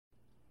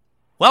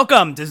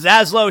Welcome to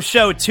Zaslow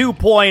Show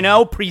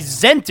 2.0,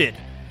 presented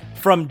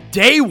from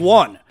day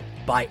one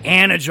by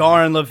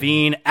Anajar and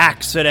Levine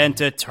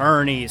Accident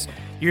Attorneys.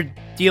 You're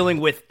dealing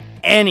with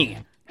any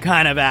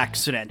kind of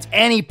accident,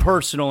 any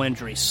personal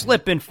injury,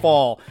 slip and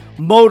fall,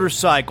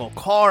 motorcycle,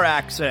 car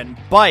accident,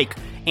 bike.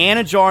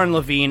 Anajar and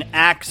Levine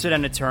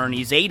Accident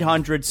Attorneys,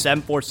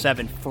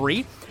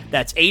 800-747-FREE.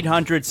 That's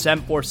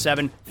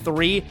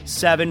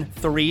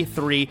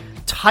 800-747-3733.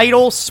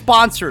 Title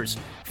sponsors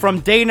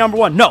from day number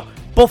one. No,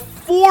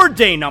 before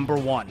day number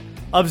one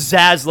of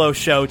Zaslow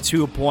Show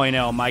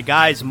 2.0. My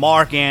guys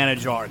Mark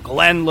Anajar,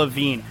 Glenn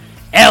Levine,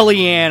 Ellie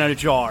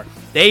Anajar.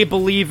 They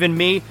believe in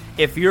me.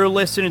 If you're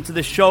listening to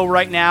the show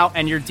right now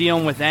and you're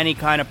dealing with any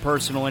kind of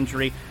personal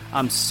injury,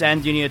 I'm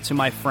sending you to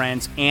my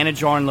friends,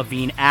 Anajar and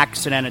Levine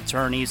Accident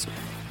Attorneys.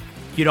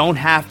 You don't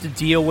have to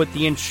deal with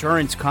the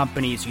insurance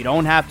companies. You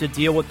don't have to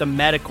deal with the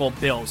medical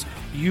bills.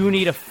 You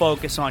need to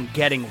focus on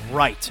getting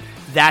right.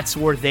 That's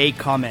where they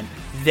come in.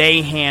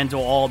 They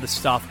handle all the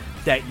stuff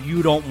that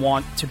you don't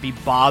want to be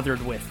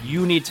bothered with.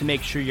 You need to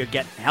make sure you're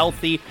getting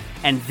healthy,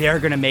 and they're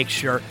going to make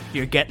sure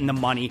you're getting the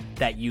money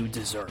that you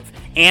deserve.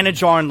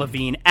 Anajar and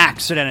Levine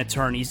Accident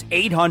Attorneys,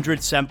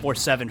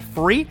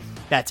 800-747-FREE.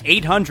 That's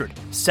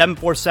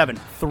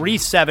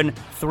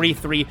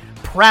 800-747-3733.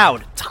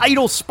 Proud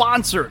title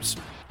sponsors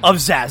of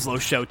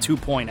Zaslow Show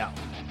 2.0.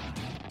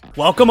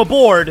 Welcome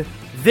aboard.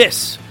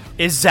 This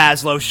is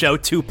Zaslow Show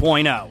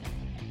 2.0.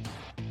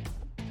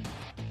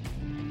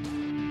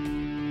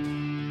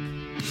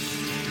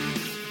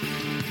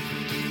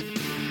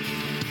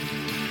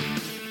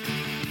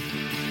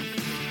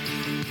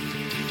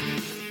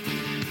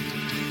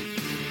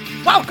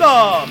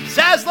 Welcome!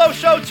 Zaslow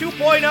Show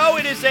 2.0.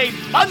 It is a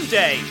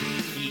Monday,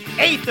 the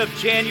 8th of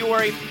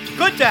January.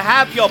 Good to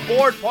have you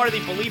aboard, part of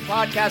the Believe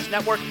Podcast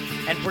Network,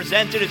 and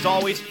presented, as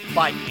always,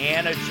 by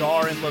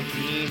Anajar and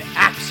Levine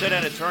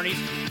Accident Attorneys.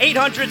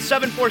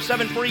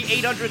 800-747-FREE,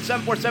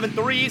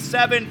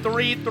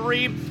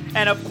 800-747-3733.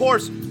 And, of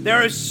course,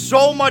 there is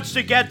so much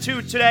to get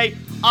to today.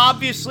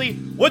 Obviously,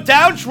 we're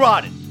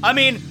downtrodden. I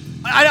mean,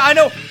 I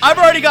know I've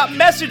already got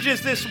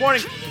messages this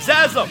morning.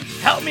 Zaslow,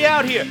 help me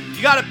out here.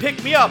 You got to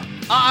pick me up.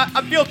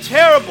 I feel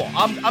terrible.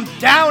 I'm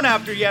down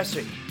after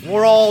yesterday.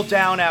 We're all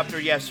down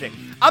after yesterday.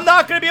 I'm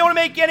not going to be able to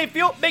make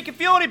you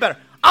feel any better.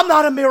 I'm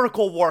not a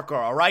miracle worker,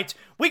 all right?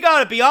 We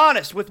got to be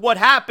honest with what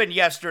happened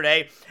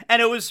yesterday.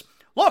 And it was,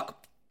 look,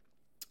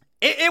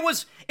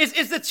 is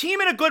the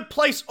team in a good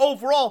place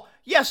overall?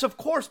 Yes, of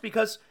course,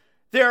 because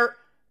they're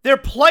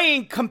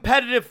playing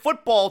competitive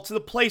football to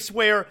the place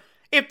where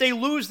if they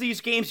lose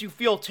these games, you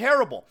feel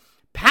terrible.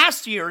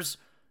 Past years,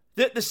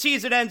 the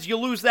season ends, you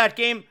lose that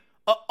game.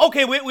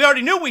 Okay, we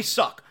already knew we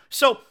suck.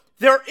 So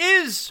there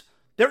is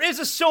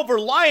a silver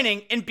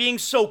lining in being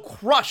so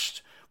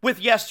crushed with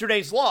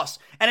yesterday's loss.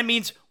 And it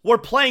means we're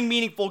playing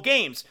meaningful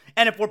games.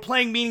 And if we're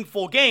playing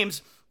meaningful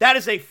games, that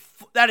is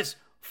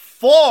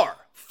far,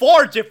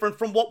 far different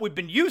from what we've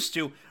been used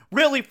to,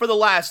 really, for the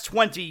last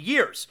 20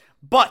 years.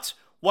 But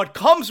what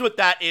comes with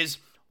that is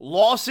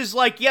losses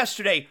like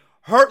yesterday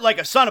hurt like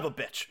a son of a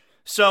bitch.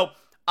 So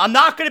I'm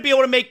not going to be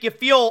able to make you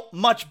feel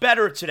much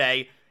better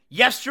today.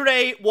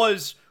 Yesterday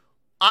was,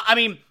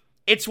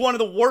 it's one of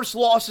the worst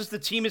losses the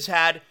team has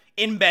had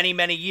in many,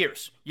 many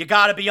years. You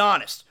got to be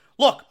honest.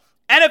 Look,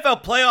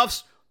 NFL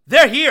playoffs,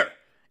 they're here.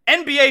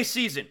 NBA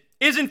season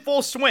is in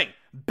full swing.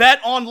 Bet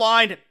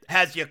Online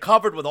has you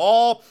covered with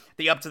all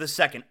the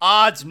up-to-the-second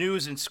odds,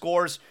 news, and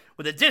scores.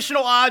 With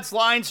additional odds,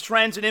 lines,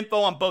 trends, and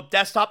info on both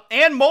desktop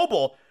and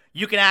mobile,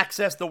 you can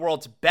access the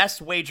world's best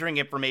wagering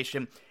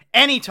information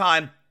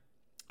anytime.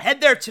 Head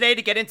there today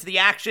to get into the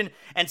action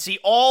and see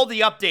all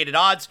the updated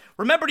odds.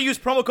 Remember to use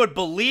promo code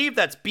BELIEVE,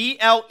 that's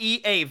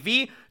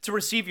BLEAV, to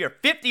receive your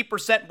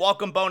 50%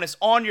 welcome bonus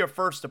on your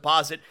first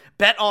deposit.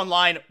 Bet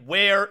Online,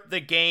 where the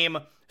game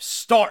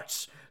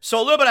starts. So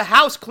a little bit of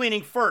house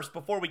cleaning first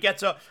before we get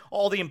to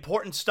all the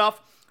important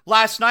stuff.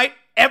 Last night,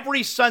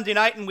 every Sunday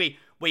night, and we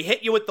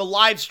hit you with the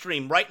live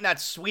stream right in that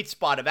sweet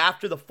spot of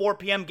after the 4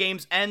 p.m.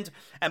 games end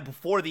and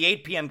before the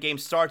 8 p.m.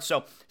 games start.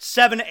 So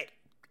 7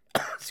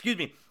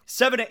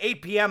 to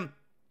 8 p.m.,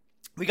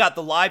 we got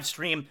the live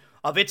stream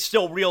of It's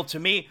Still Real to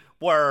Me,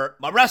 where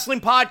my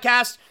wrestling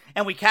podcast,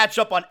 and we catch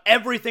up on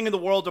everything in the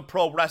world of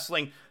pro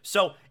wrestling.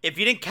 So if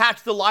you didn't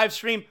catch the live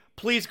stream,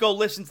 please go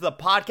listen to the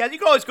podcast. You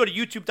can always go to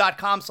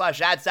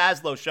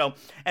youtube.com/@ZaslowShow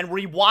and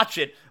rewatch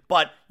it.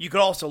 But you can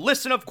also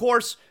listen, of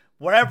course,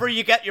 wherever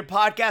you get your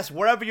podcast,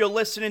 wherever you're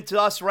listening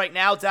to us right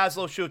now,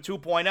 Zaslow Show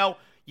 2.0,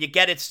 you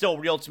get It's Still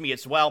Real to Me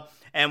as well.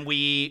 And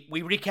we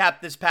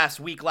recapped this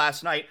past week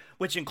last night,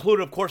 which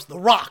included, of course, The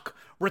Rock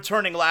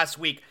returning last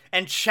week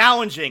and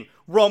challenging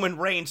Roman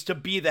Reigns to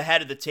be the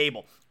head of the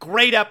table.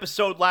 Great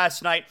episode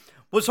last night.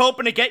 Was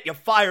hoping to get you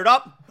fired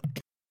up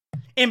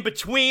in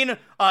between,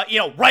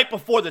 right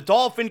before the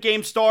Dolphin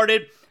game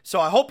started. So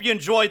I hope you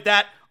enjoyed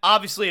that.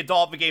 Obviously, a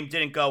Dolphin game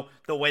didn't go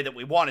the way that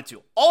we wanted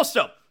to.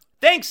 Also,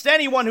 thanks to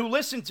anyone who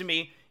listened to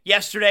me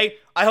yesterday.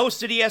 I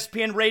hosted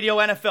ESPN Radio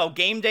NFL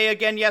Game Day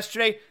again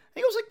yesterday. I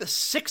think it was like the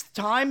 6th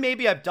time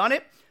maybe I've done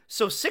it.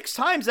 So 6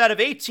 times out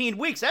of 18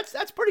 weeks,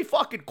 that's pretty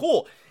fucking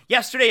cool.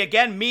 Yesterday,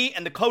 again, me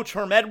and the coach,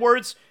 Herm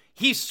Edwards,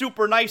 he's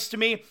super nice to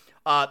me.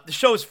 The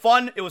show is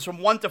fun. It was from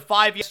 1 to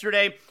 5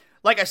 yesterday.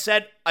 Like I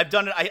said, I've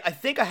done it, I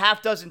think, a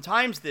half dozen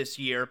times this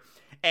year,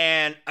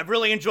 and I've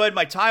really enjoyed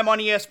my time on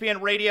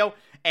ESPN Radio.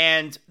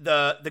 And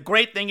the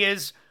great thing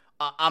is,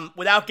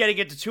 without getting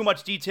into too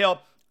much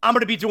detail, I'm going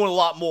to be doing a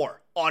lot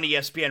more on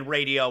ESPN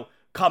Radio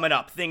coming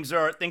up. Things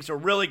are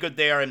really good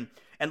there, and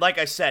like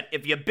I said,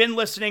 if you've been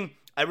listening,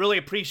 I really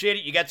appreciate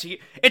it. You get to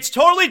it's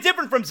totally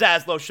different from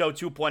Zaslow Show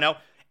 2.0,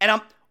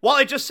 and while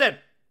I just said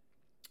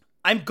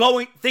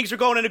things are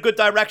going in a good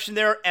direction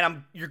there,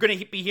 and you're going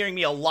to be hearing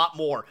me a lot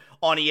more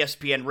on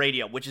ESPN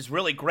Radio, which is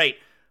really great.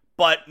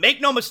 But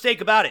make no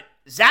mistake about it,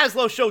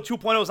 Zaslow Show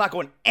 2.0 is not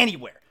going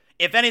anywhere.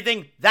 If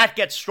anything, that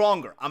gets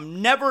stronger.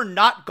 I'm never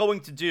not going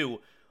to do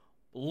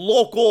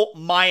local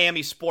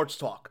Miami sports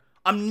talk.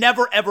 I'm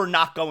never, ever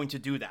not going to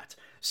do that.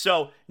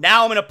 So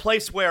now I'm in a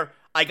place where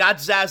I got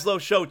Zaslow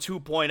Show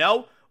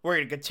 2.0. We're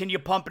going to continue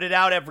pumping it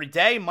out every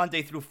day,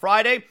 Monday through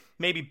Friday.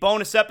 Maybe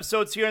bonus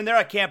episodes here and there.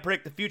 I can't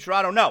predict the future.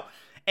 I don't know.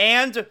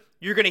 And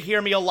you're going to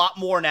hear me a lot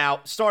more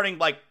now, starting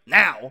like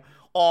now,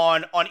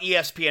 on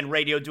ESPN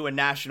Radio doing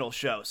national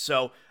shows.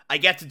 So I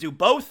get to do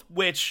both,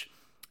 which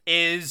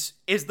is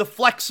the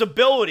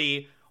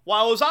flexibility.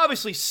 While it was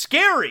obviously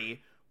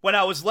scary when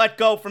I was let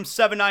go from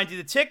 $7.90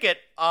 The Ticket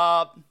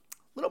a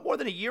little more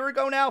than a year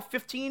ago now,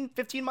 15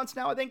 months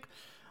now, I think.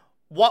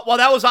 While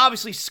that was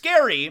obviously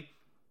scary,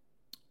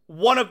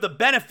 one of the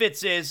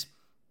benefits is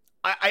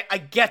I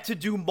get to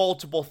do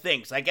multiple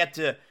things. I get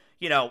to,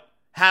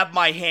 have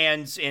my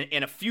hands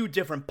in a few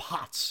different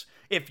pots,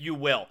 if you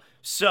will.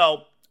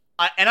 So,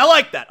 I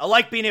like that. I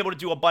like being able to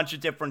do a bunch of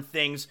different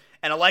things,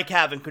 and I like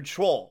having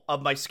control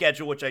of my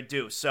schedule, which I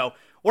do. So,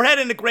 we're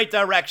heading in a great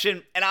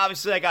direction, and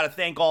obviously I got to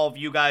thank all of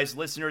you guys,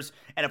 listeners,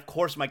 and of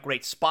course my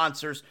great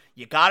sponsors.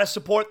 You got to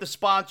support the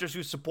sponsors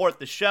who support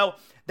the show.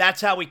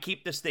 That's how we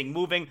keep this thing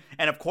moving,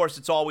 and of course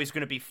it's always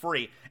going to be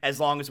free as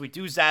long as we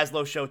do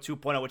Zaslow Show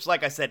 2.0, which,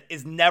 like I said,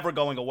 is never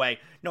going away,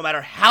 no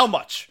matter how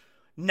much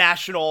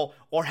national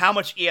or how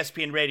much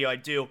ESPN Radio I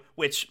do,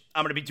 which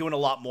I'm going to be doing a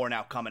lot more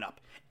now coming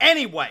up.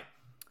 Anyway,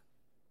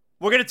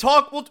 we're going to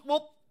talk,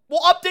 we'll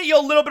update you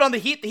a little bit on the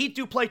Heat. The Heat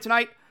do play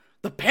tonight.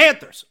 The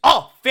Panthers.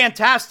 Oh,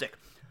 fantastic.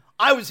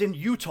 I was in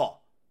Utah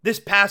this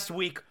past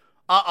week.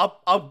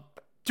 I'll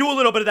do a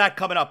little bit of that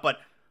coming up.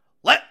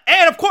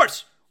 And of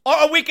course,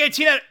 our Week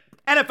 18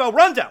 NFL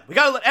rundown. We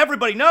got to let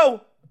everybody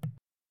know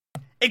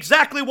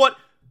exactly what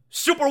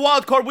Super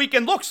Wildcard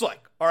Weekend looks like.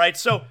 All right,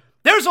 so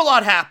there's a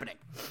lot happening.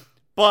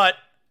 But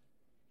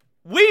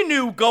we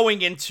knew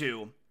going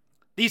into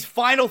these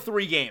final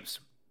 3 games,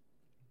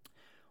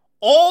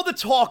 all the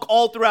talk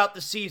all throughout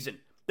the season,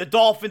 the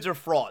Dolphins are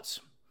frauds.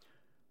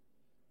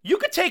 You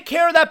could take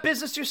care of that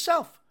business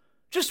yourself.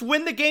 Just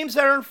win the games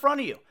that are in front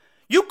of you.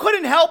 You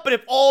couldn't help it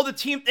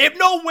if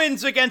no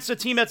wins against a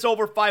team that's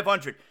over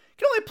 500. You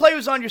can only play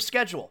who's on your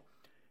schedule.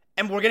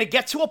 And we're going to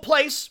get to a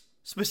place,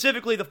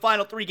 specifically the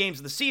final 3 games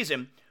of the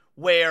season,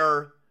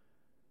 where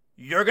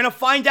you're going to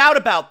find out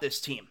about this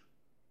team.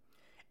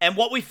 And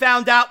what we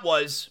found out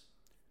was,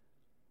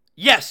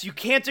 yes, you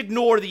can't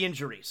ignore the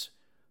injuries,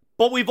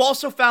 but we've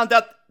also found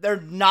out they're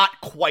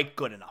not quite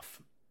good enough.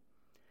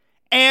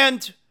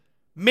 And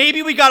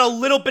maybe we got a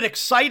little bit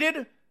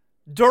excited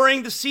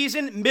during the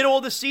season, middle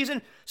of the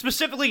season,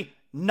 specifically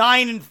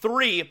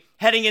 9-3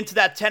 heading into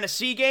that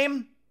Tennessee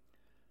game.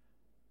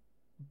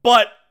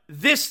 But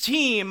this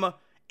team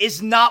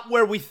is not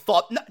where we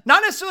thought,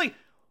 not necessarily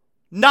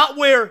not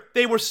where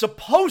they were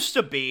supposed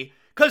to be.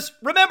 Because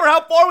remember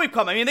how far we've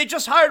come. I mean, they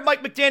just hired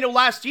Mike McDaniel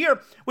last year,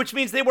 which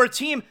means they were a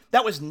team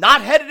that was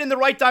not headed in the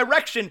right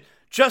direction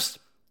just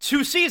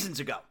 2 seasons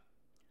ago.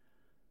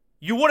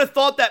 You would have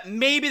thought that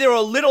maybe they were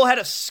a little ahead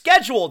of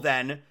schedule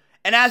then,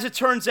 and as it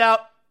turns out,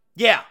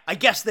 yeah, I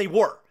guess they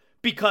were,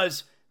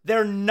 because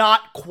they're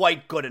not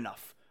quite good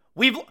enough.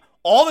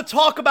 All the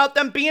talk about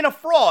them being a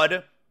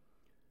fraud,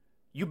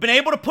 you've been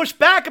able to push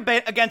back a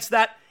bit against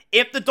that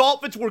if the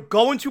Dolphins were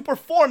going to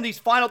perform these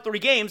final 3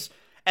 games,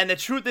 and the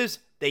truth is,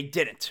 they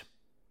didn't.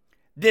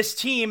 This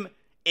team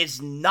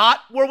is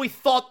not where we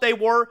thought they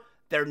were.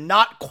 They're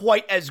not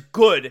quite as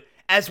good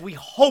as we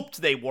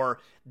hoped they were.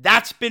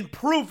 That's been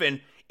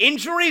proven.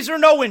 Injuries or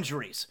no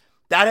injuries,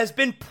 that has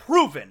been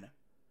proven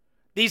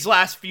these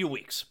last few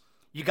weeks.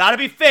 You got to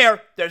be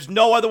fair. There's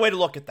no other way to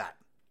look at that.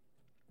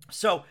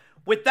 So,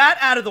 with that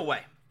out of the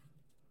way,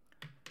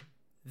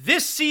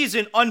 this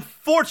season,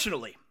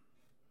 unfortunately,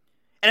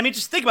 and I mean,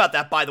 just think about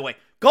that, by the way.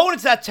 Going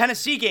into that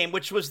Tennessee game,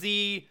 which was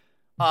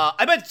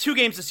I bet 2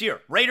 games this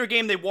year. Raider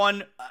game, they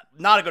won.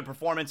 Not a good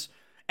performance.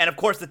 And, of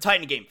course, the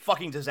Titan game.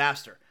 Fucking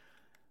disaster.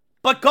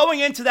 But going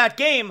into that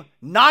game,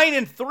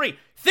 9-3.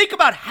 Think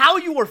about how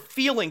you were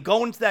feeling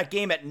going into that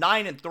game at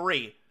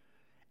 9-3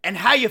 and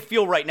how you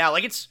feel right now.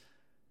 Like,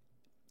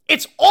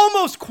 it's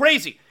almost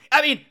crazy.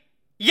 I mean,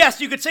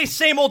 yes, you could say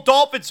same old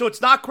Dolphins, so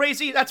it's not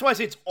crazy. That's why I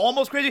say it's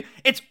almost crazy.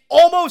 It's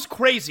almost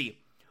crazy.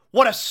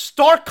 What a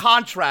stark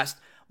contrast.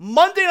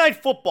 Monday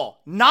Night Football,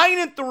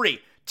 9-3.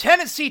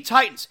 Tennessee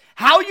Titans,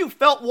 how you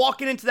felt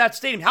walking into that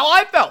stadium, how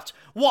I felt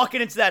walking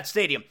into that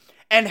stadium,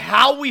 and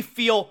how we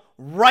feel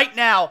right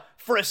now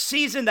for a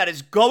season that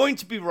is going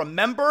to be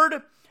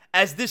remembered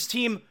as this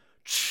team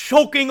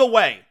choking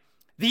away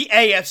the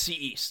AFC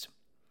East.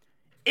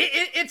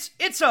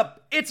 It's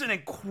an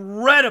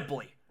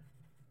incredibly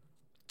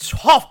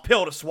tough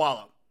pill to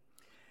swallow.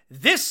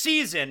 This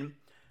season,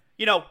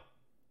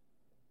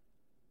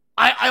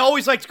 I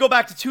always like to go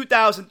back to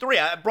 2003.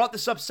 I brought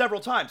this up several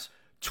times.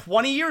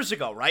 20 years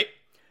ago, right?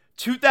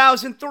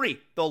 2003,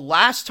 the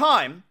last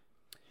time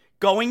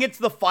going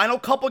into the final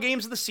couple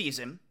games of the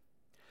season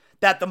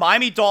that the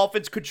Miami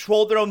Dolphins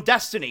controlled their own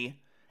destiny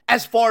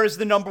as far as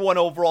the number 1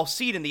 overall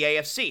seed in the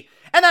AFC.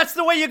 And that's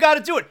the way you got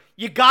to do it.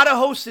 You got to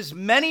host as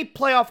many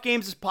playoff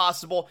games as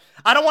possible.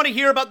 I don't want to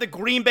hear about the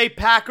Green Bay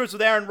Packers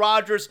with Aaron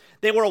Rodgers.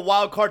 They were a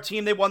wild card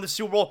team. They won the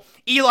Super Bowl.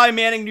 Eli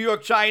Manning, New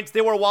York Giants.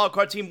 They were a wild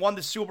card team, won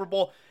the Super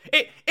Bowl.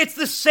 It's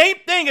the same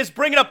thing as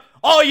bringing up,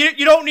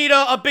 you don't need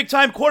a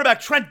big-time quarterback.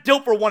 Trent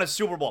Dilfer won a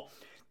Super Bowl.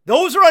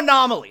 Those are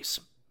anomalies.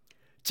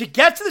 To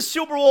get to the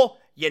Super Bowl,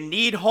 you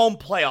need home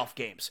playoff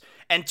games.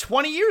 And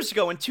 20 years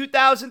ago in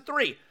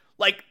 2003,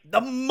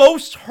 the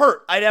most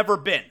hurt I'd ever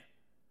been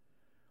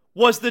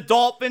was the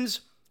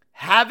Dolphins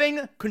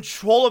having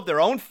control of their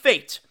own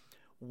fate,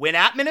 win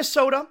at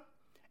Minnesota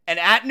and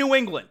at New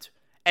England,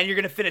 and you're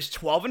going to finish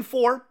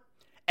 12-4,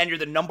 and you're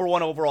the number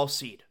 1 overall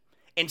seed.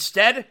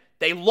 Instead,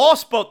 they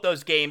lost both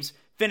those games,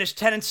 finished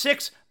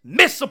 10-6,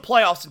 missed the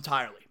playoffs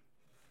entirely.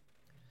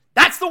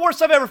 That's the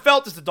worst I've ever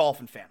felt as a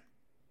Dolphin fan.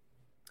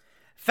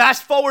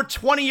 Fast forward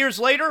 20 years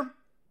later,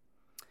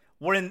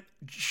 we're in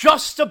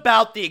just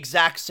about the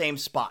exact same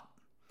spot.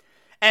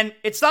 And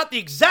it's not the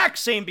exact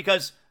same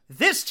because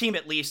this team,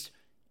 at least,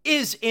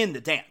 is in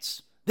the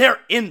dance. They're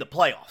in the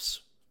playoffs.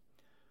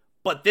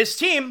 But this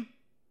team,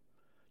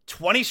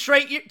 20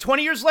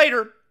 years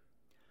later,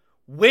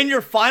 win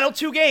your final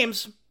 2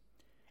 games,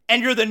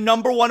 and you're the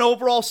number 1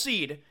 overall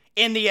seed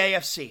in the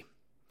AFC.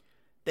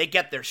 They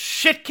get their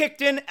shit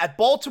kicked in at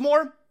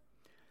Baltimore,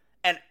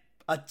 and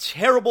a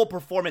terrible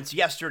performance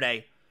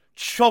yesterday,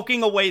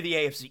 choking away the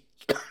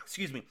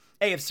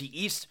AFC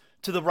East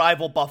to the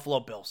rival Buffalo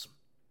Bills.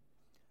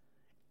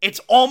 It's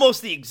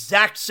almost the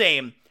exact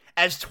same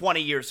as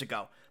 20 years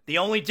ago. The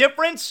only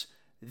difference,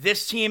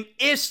 this team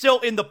is still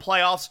in the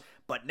playoffs,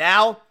 but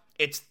now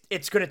it's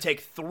going to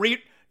take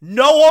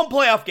no home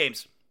playoff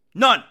games.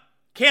 None.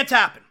 Can't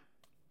happen.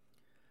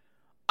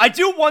 I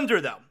do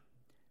wonder, though,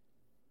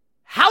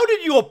 how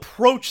did you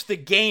approach the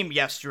game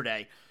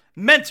yesterday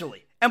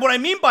mentally? And what I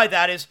mean by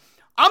that is,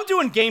 I'm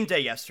doing game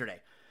day yesterday,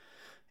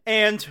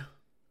 and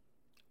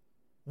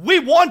we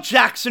want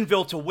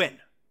Jacksonville to win.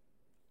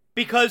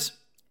 Because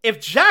if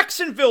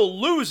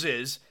Jacksonville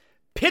loses,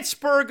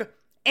 Pittsburgh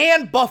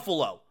and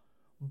Buffalo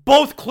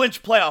both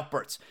clinch playoff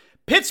berths.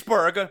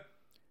 Pittsburgh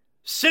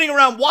sitting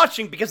around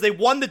watching because they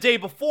won the day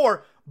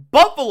before.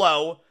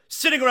 Buffalo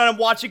sitting around and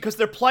watching because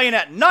they're playing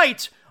at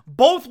night.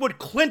 Both would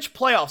clinch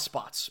playoff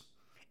spots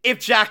if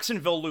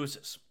Jacksonville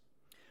loses.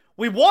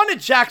 We wanted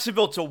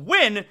Jacksonville to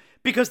win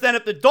because then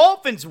if the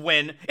Dolphins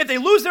win, if they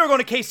lose, they're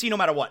going to KC no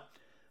matter what.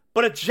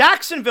 But if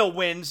Jacksonville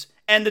wins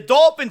and the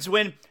Dolphins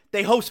win,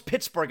 they host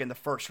Pittsburgh in the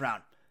first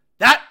round.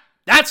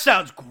 That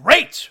sounds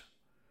great.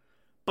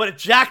 But if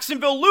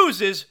Jacksonville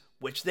loses,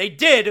 which they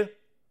did,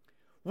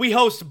 we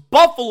host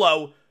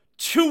Buffalo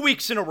 2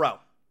 weeks in a row.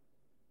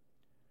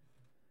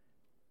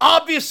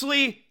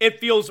 Obviously, it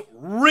feels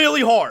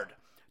really hard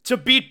to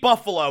beat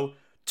Buffalo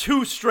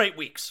 2 straight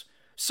weeks.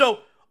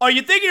 So, are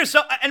you thinking to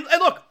yourself, and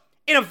look,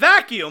 in a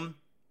vacuum,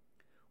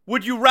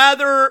 would you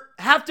rather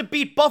have to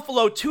beat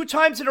Buffalo 2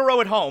 times in a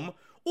row at home,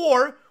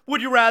 or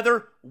would you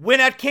rather win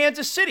at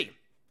Kansas City?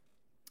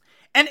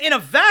 And in a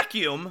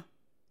vacuum,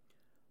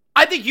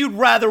 I think you'd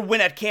rather win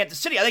at Kansas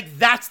City. I think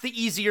that's the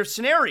easier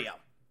scenario.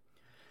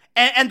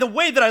 And the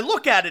way that I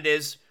look at it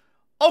is,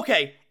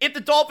 okay, if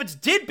the Dolphins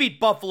did beat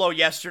Buffalo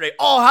yesterday,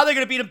 how are they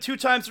going to beat them 2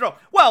 times in a row?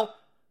 Well,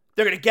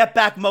 they're going to get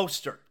back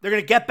Mostert. They're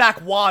going to get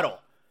back Waddle.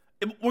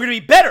 We're going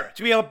to be better. It's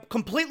going to be a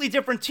completely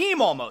different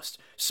team almost.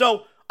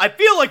 So I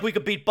feel like we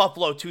could beat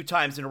Buffalo 2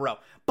 times in a row.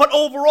 But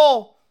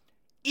overall,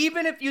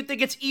 even if you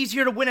think it's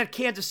easier to win at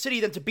Kansas City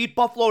than to beat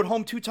Buffalo at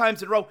home 2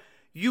 times in a row,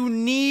 you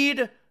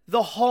need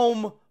the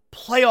home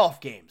playoff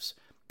games.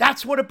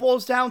 That's what it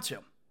boils down to.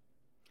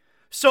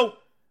 So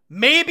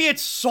maybe it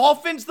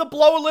softens the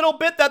blow a little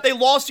bit that they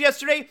lost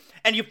yesterday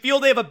and you feel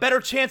they have a better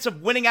chance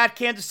of winning at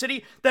Kansas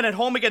City than at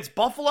home against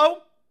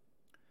Buffalo.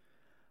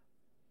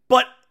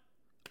 But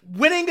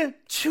winning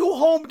 2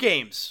 home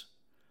games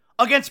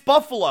against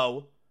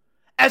Buffalo,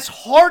 as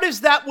hard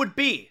as that would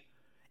be,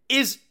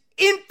 is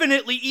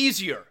infinitely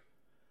easier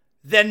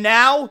than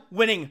now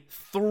winning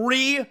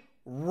 3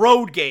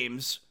 road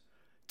games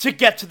to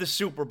get to the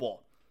Super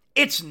Bowl.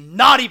 It's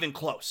not even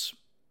close.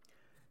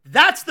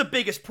 That's the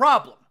biggest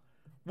problem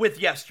with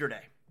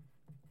yesterday.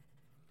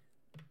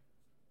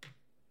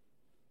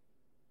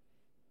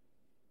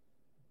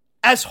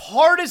 As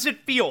hard as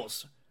it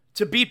feels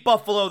to beat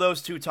Buffalo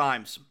those 2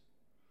 times,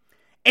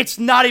 it's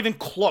not even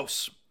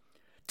close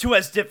to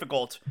as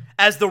difficult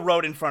as the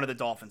road in front of the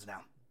Dolphins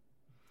now.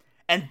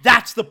 And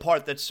that's the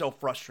part that's so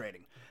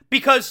frustrating.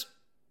 Because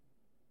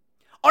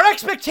our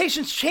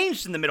expectations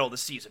changed in the middle of the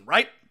season,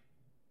 right?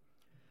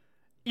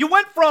 You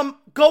went from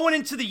going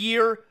into the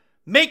year,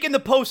 making the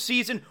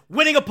postseason,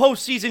 winning a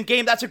postseason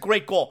game. That's a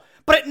great goal.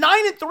 But at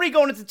 9-3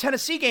 going into the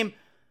Tennessee game,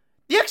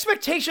 the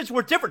expectations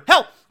were different.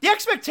 Hell, the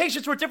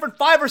expectations were different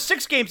 5 or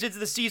 6 games into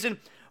the season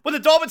when the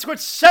Dolphins scored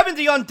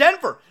 70 on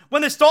Denver,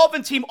 when this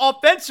Dolphin team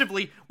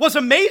offensively was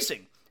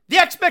amazing. The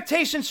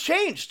expectations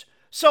changed.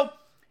 So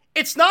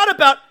it's not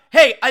about,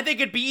 hey, I think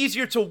it'd be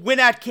easier to win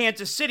at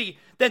Kansas City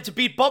than to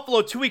beat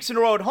Buffalo 2 weeks in a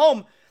row at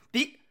home.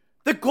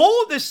 The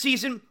goal of this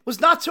season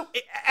was not to,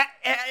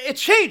 it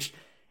changed.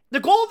 The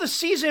goal of the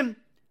season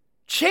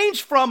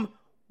changed from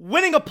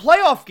winning a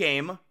playoff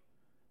game,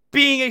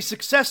 being a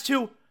success,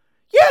 to,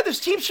 yeah, this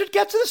team should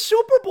get to the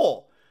Super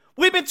Bowl.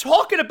 We've been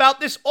talking about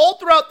this all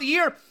throughout the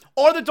year.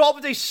 Are the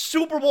Dolphins a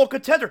Super Bowl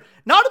contender?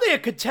 Not are they a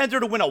contender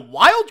to win a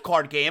wild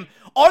card game.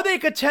 Are they a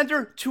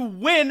contender to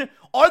win?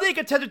 Are they a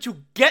contender to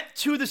get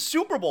to the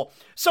Super Bowl?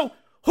 So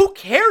who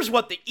cares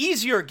what the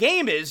easier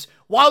game is,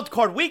 wild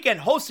card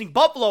weekend, hosting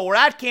Buffalo or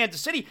at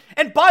Kansas City?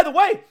 And by the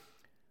way,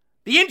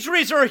 the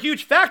injuries are a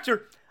huge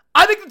factor.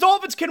 I think the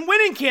Dolphins can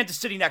win in Kansas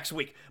City next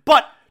week.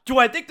 But do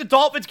I think the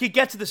Dolphins can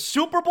get to the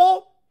Super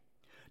Bowl?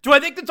 Do I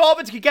think the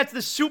Dolphins can get to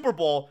the Super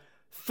Bowl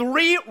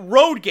 3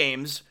 road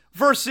games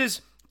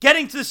versus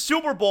getting to the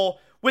Super Bowl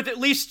with at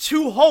least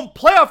 2 home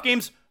playoff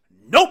games?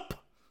 Nope.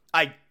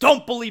 I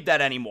don't believe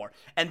that anymore.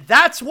 And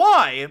that's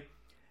why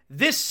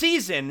this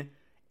season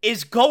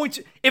is going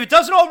to, if it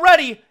doesn't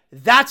already,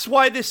 that's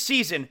why this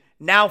season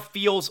now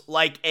feels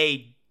like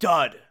a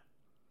dud.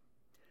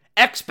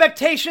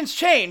 Expectations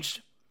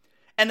changed,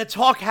 and the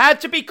talk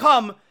had to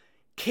become,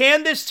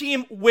 can this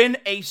team win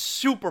a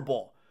Super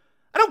Bowl?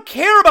 I don't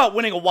care about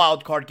winning a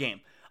wild card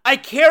game. I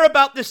care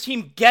about this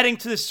team getting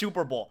to the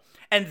Super Bowl.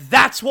 And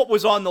that's what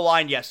was on the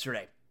line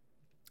yesterday.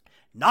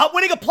 Not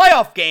winning a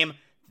playoff game,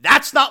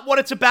 that's not what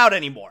it's about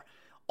anymore.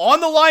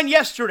 On the line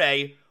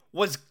yesterday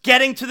was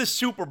getting to the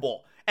Super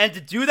Bowl. And to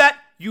do that,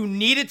 you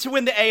needed to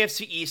win the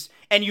AFC East,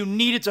 and you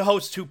needed to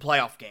host 2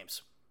 playoff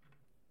games.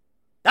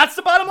 That's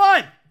the bottom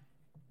line.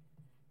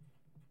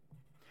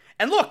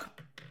 And look,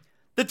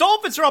 the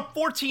Dolphins are up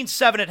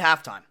 14-7 at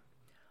halftime.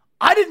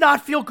 I did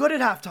not feel good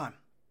at halftime.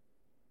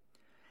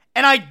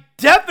 And I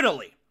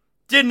definitely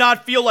did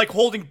not feel like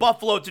holding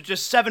Buffalo to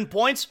just 7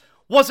 points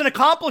was an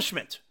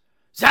accomplishment.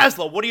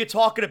 Zaslow, what are you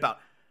talking about?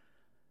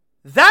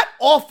 That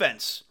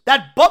offense,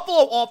 that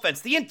Buffalo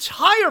offense, the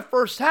entire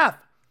first half,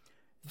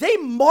 they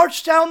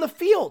marched down the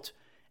field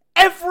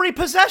every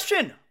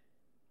possession.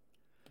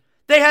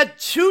 They had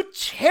 2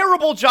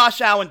 terrible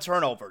Josh Allen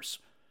turnovers.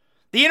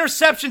 The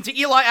interception to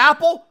Eli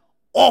Apple,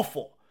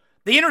 awful.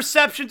 The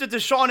interception to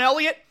Deshaun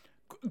Elliott,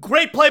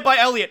 great play by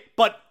Elliott,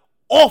 but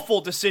awful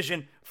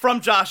decision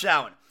from Josh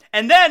Allen.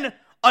 And then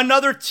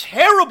another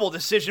terrible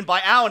decision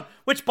by Allen,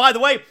 which, by the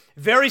way,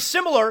 very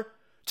similar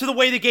to the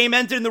way the game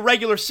ended in the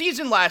regular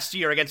season last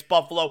year against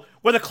Buffalo,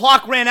 where the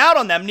clock ran out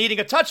on them needing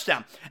a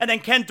touchdown. And then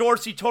Ken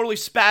Dorsey totally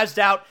spazzed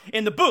out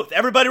in the booth.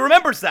 Everybody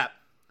remembers that.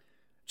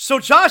 So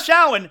Josh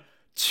Allen,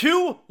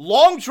 2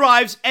 long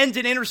drives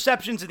ended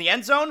interceptions in the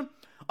end zone.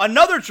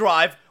 Another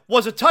drive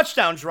was a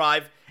touchdown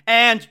drive.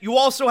 And you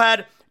also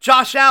had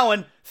Josh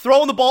Allen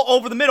throwing the ball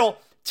over the middle,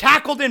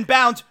 tackled in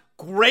bounds.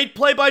 Great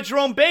play by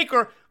Jerome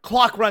Baker.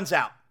 Clock runs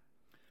out.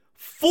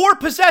 4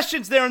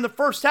 possessions there in the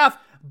first half.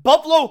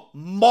 Buffalo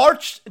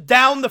marched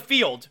down the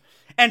field.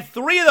 And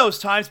 3 of those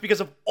times,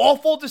 because of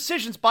awful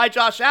decisions by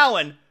Josh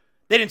Allen,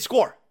 they didn't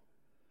score.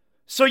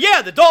 So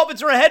yeah, the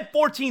Dolphins are ahead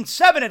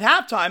 14-7 at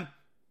halftime.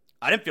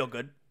 I didn't feel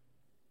good.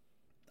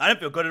 I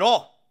didn't feel good at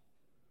all.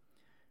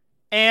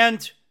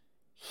 And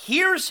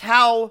here's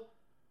how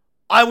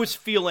I was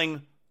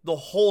feeling the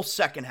whole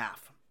second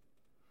half.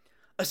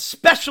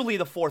 Especially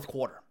the fourth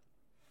quarter.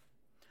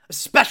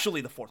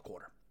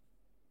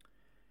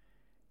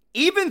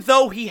 Even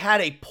though he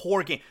had a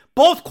poor game,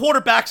 both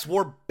quarterbacks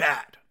were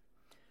bad.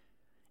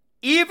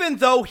 Even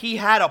though he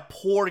had a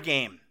poor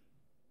game,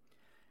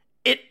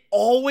 it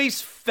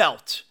always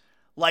felt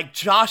like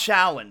Josh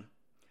Allen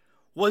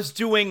was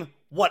doing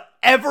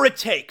whatever it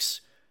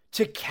takes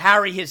to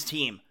carry his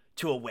team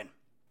to a win.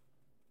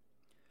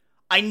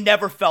 I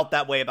never felt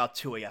that way about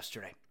Tua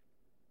yesterday.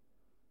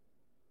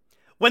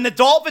 When the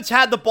Dolphins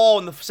had the ball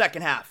in the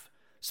second half,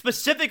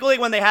 specifically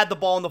when they had the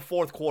ball in the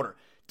fourth quarter,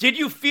 did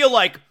you feel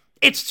like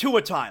it's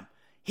Tua time?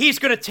 He's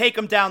going to take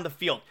them down the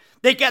field.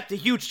 They get the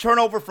huge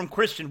turnover from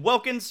Christian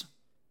Wilkins.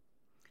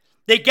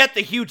 They get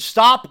the huge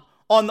stop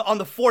on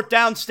the fourth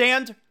down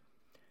stand.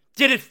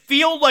 Did it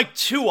feel like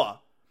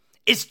Tua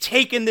is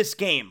taking this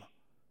game,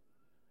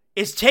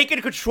 is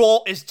taking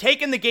control, is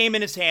taking the game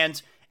in his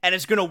hands, and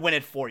is going to win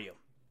it for you?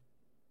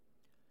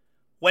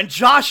 When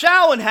Josh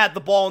Allen had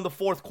the ball in the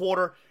fourth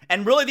quarter,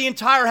 and really the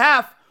entire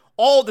half,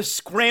 all the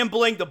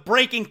scrambling, the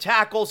breaking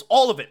tackles,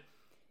 all of it,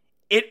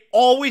 it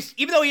always,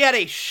 even though he had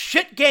a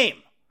shit game,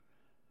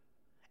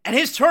 and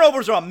his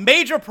turnovers are a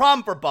major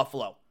problem for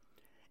Buffalo,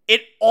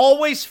 it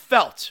always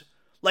felt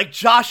like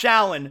Josh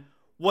Allen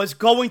was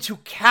going to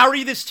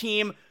carry this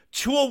team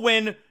to a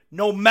win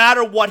no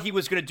matter what he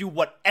was going to do,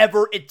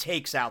 whatever it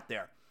takes out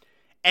there.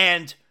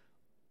 And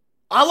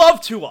I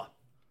love Tua.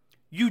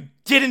 You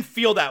didn't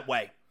feel that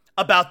way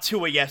about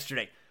Tua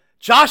yesterday.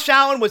 Josh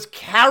Allen was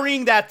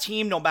carrying that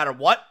team no matter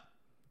what.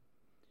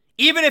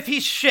 Even if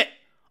he's shit,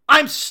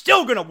 I'm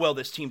still going to will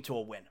this team to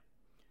a win.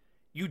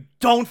 You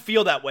don't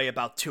feel that way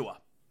about Tua.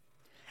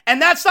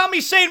 And that's not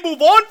me saying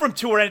move on from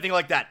Tua or anything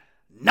like that.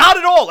 Not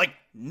at all. Like,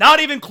 not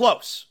even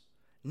close.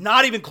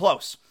 Not even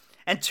close.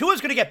 And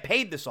Tua's going to get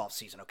paid this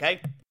offseason,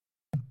 okay?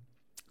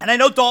 And I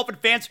know Dolphin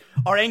fans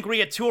are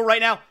angry at Tua right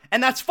now,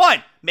 and that's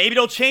fine. Maybe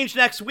it'll change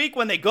next week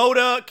when they go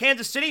to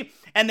Kansas City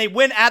and they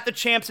win at the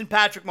champs in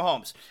Patrick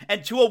Mahomes.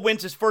 And Tua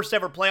wins his first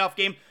ever playoff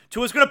game.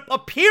 Tua's going to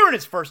appear in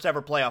his first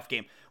ever playoff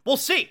game. We'll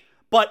see.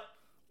 But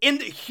in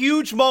the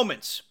huge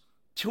moments,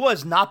 Tua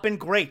has not been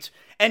great.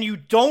 And you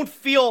don't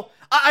feel...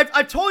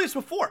 I've told you this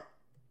before.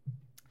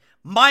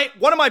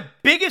 One of my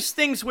biggest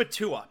things with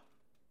Tua,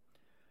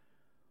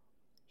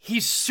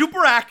 he's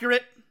super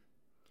accurate.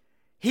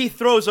 He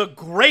throws a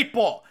great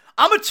ball.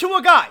 I'm a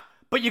Tua guy,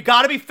 but you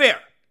got to be fair.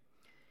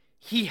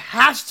 He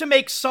has to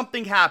make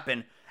something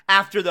happen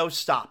after those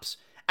stops.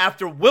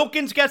 After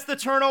Wilkins gets the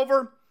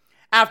turnover,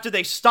 after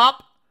they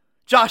stop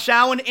Josh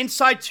Allen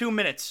inside 2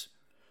 minutes.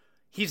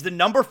 He's the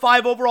number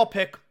 5 overall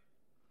pick.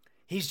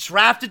 He's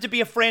drafted to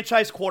be a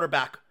franchise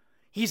quarterback.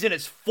 He's in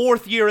his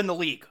 4th year in the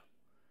league.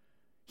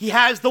 He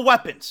has the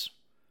weapons.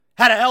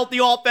 Had a healthy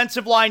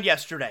offensive line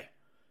yesterday.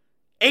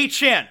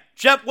 Achane,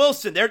 Jeff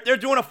Wilson, they're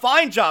doing a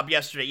fine job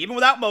yesterday, even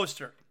without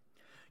Mostert.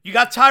 You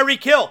got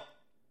Tyreek Hill.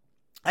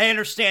 I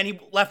understand he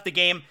left the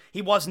game.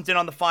 He wasn't in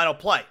on the final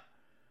play.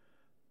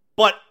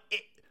 But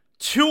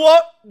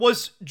Tua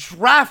was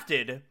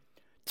drafted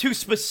to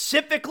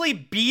specifically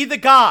be the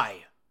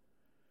guy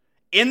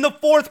in the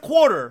 4th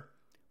quarter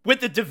with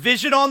the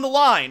division on the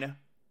line.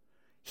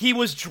 He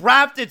was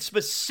drafted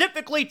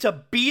specifically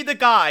to be the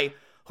guy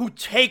who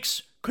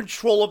takes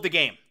control of the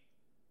game.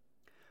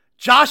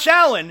 Josh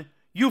Allen,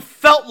 you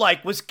felt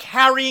like, was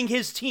carrying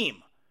his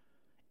team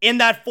in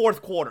that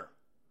 4th quarter.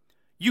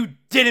 You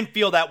didn't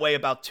feel that way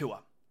about Tua.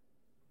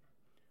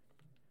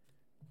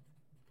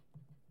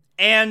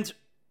 And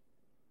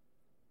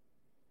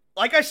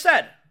like I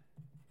said,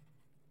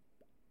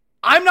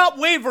 I'm not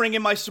wavering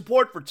in my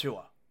support for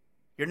Tua.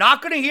 You're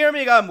not going to hear me.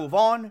 You got to move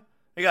on.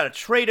 You got to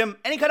trade him.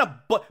 Any kind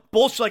of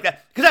bullshit like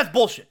that. Because that's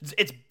bullshit.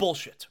 It's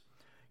bullshit.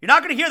 You're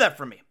not going to hear that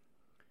from me.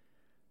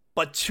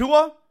 But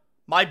Tua,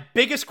 my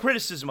biggest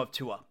criticism of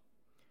Tua,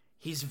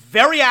 he's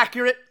very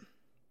accurate.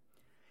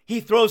 He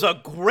throws a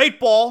great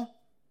ball.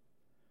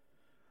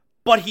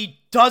 But he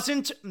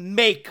doesn't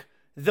make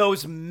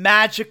those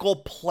magical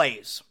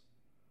plays.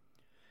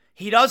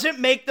 He doesn't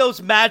make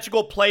those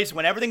magical plays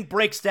when everything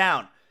breaks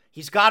down.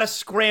 He's got to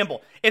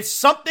scramble. If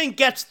something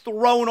gets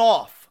thrown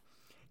off,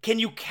 can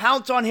you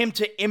count on him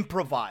to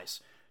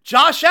improvise?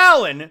 Josh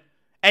Allen,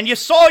 and you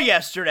saw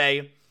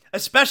yesterday,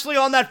 especially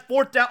on that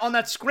 4th down, on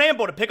that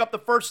scramble to pick up the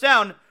first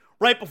down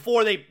right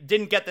before they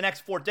didn't get the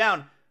next 4th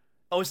down.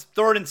 It was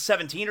 3rd and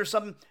 17 or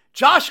something.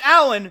 Josh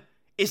Allen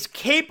is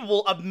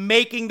capable of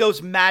making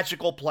those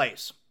magical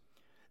plays.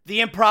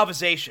 The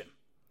improvisation.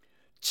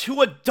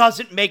 Tua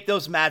doesn't make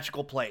those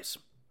magical plays.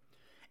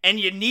 And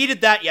you needed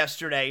that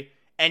yesterday,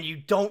 and you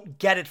don't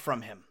get it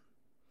from him.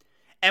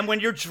 And when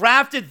you're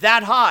drafted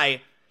that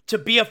high to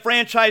be a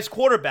franchise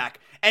quarterback,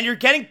 and you're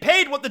getting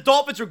paid what the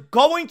Dolphins are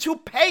going to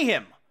pay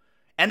him,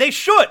 and they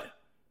should,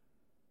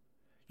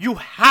 you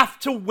have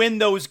to win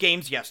those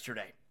games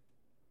yesterday.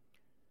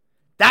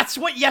 That's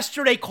what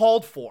yesterday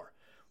called for,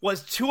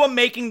 was Tua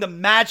making the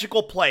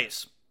magical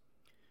plays.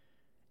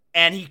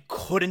 And he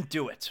couldn't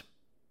do it.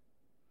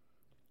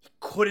 He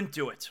couldn't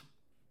do it.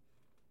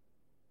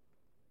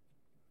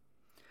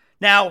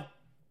 Now,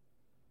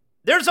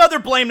 there's other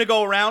blame to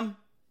go around.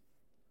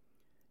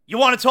 You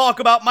want to talk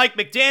about Mike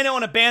McDaniel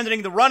and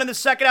abandoning the run in the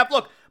second half?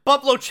 Look,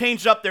 Buffalo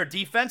changed up their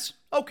defense.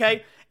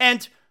 Okay.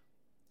 And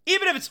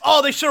even if it's,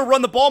 they should have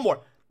run the ball more.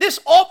 This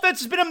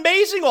offense has been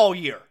amazing all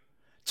year.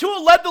 Tua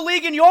led the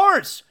league in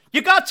yards.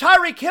 You got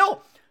Tyreek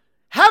Hill.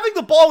 Having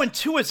the ball in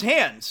Tua's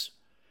hands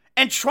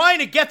and trying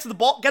to get the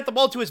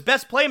ball to his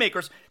best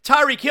playmakers,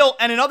 Tyreek Hill,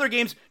 and in other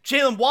games,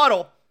 Jalen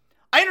Waddle.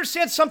 I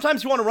understand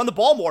sometimes you want to run the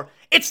ball more.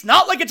 It's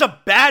not like it's a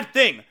bad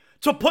thing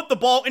to put the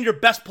ball in your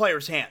best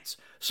player's hands.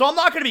 So I'm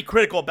not going to be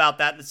critical about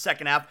that in the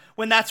second half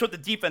when that's what the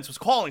defense was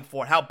calling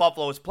for, how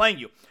Buffalo was playing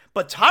you.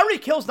 But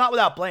Tyreek Hill's not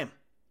without blame.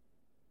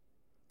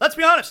 Let's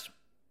be honest.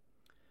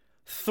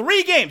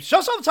 3 games,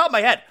 just off the top of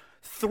my head,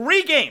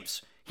 3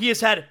 games, he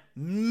has had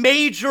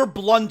major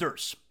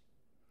blunders.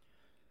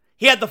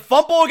 He had the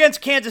fumble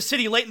against Kansas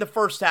City late in the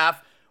first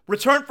half,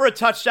 returned for a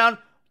touchdown,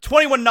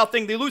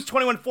 21-0. They lose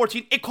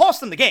 21-14. It cost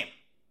them the game.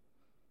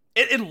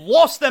 It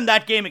lost them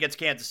that game against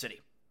Kansas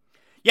City.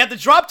 You had the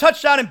drop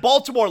touchdown in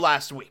Baltimore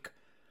last week.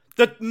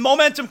 The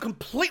momentum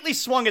completely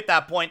swung at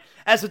that point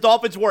as the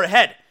Dolphins were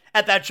ahead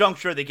at that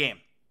juncture of the game.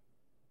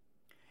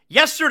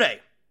 Yesterday,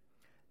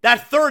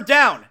 that 3rd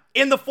down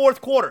in the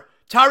 4th quarter,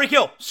 Tyreek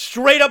Hill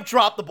straight up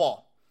dropped the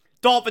ball.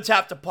 Dolphins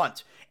have to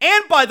punt.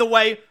 And by the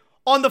way,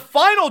 on the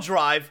final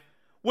drive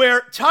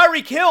where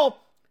Tyreek Hill,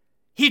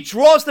 he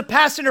draws the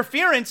pass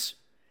interference,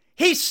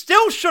 he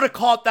still should have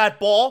caught that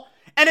ball.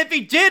 And if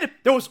he did,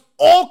 there was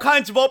all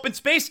kinds of open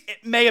space.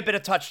 It may have been a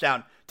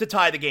touchdown to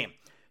tie the game.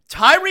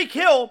 Tyreek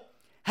Hill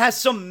has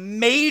some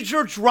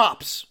major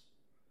drops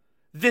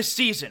this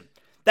season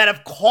that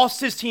have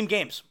cost his team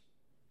games.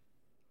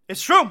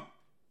 It's true.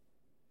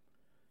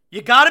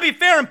 You got to be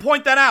fair and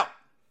point that out.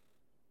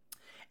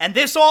 And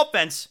this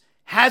offense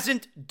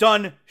hasn't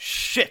done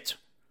shit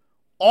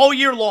all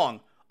year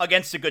long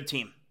against a good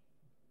team.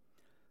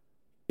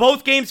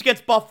 Both games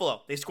against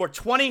Buffalo, they scored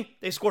 20,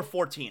 they scored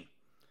 14.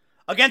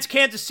 Against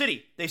Kansas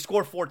City, they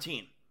scored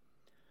 14.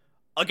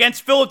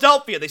 Against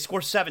Philadelphia, they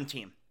scored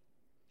 17.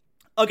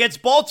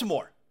 Against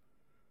Baltimore,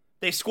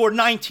 they scored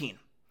 19.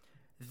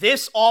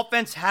 This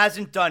offense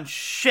hasn't done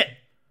shit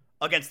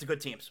against the good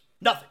teams.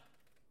 Nothing.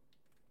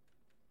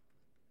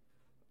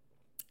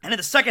 And in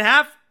the second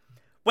half,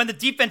 when the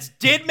defense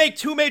did make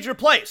two major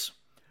plays,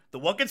 the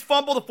Wilkins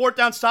fumble, the fourth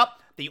down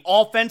stop, the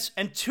offense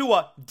and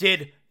Tua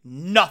did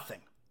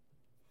nothing.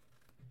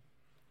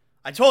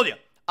 I told you,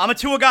 I'm a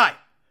Tua guy.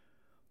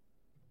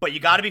 But you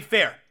got to be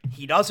fair.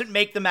 He doesn't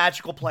make the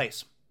magical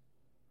plays.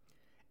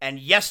 And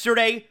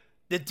yesterday,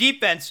 the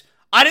defense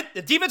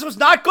was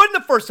not good in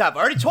the first half. I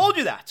already told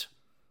you that.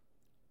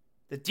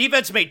 The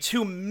defense made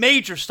two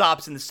major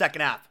stops in the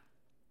second half.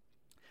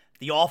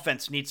 The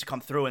offense needs to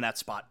come through in that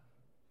spot.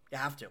 You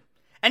have to.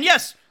 And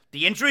yes,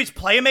 the injuries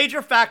play a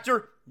major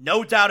factor,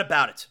 no doubt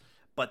about it.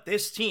 But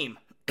this team,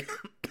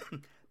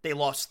 they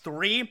lost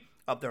 3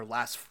 of their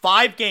last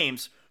 5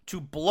 games to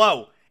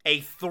blow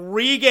a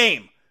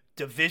 3-game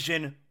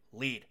division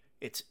lead.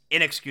 It's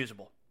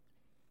inexcusable.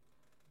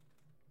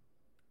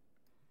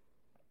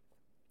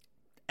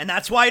 And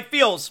that's why it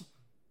feels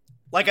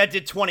like I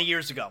did 20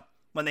 years ago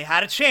when they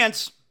had a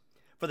chance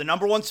for the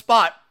number 1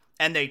 spot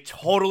and they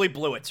totally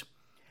blew it.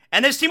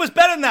 And this team was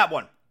better than that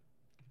one.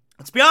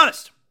 Let's be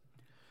honest.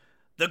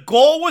 The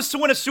goal was to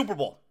win a Super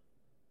Bowl.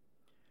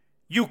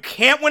 You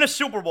can't win a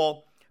Super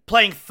Bowl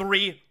playing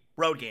 3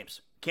 road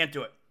games. Can't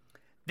do it.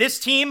 This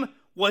team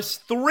was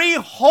 3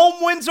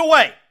 home wins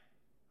away.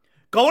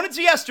 Going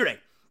into yesterday,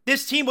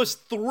 this team was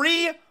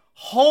 3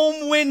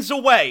 home wins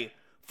away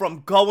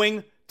from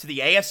going to the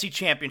AFC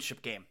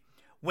Championship game.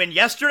 Win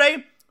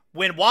yesterday,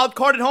 win wild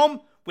card at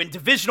home, win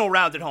divisional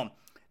round at home.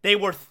 They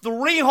were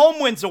 3 home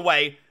wins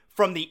away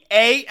from the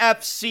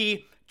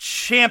AFC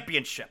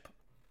Championship.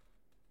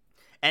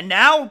 And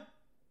now,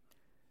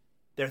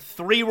 they're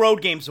 3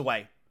 road games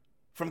away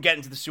from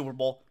getting to the Super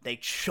Bowl. They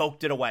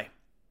choked it away.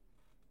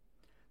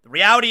 The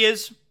reality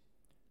is,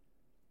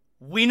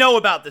 we know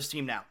about this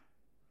team now.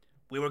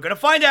 We were going to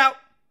find out,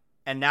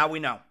 and now we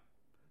know.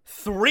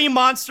 3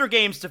 monster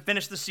games to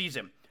finish the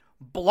season.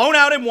 Blown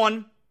out in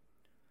 1,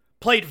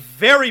 played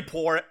very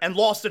poor, and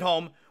lost at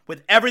home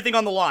with everything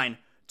on the line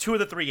 2 of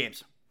the 3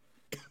 games.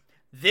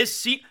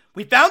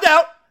 We found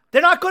out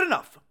they're not good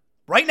enough.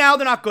 Right now,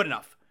 they're not good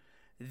enough.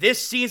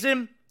 This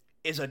season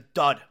is a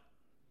dud.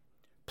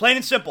 Plain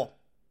and simple.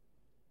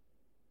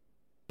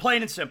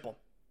 Plain and simple.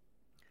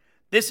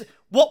 This,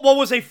 what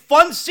was a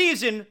fun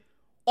season,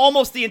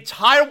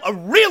 a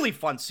really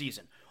fun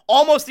season,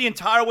 almost the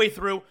entire way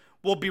through,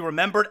 will be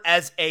remembered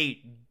as a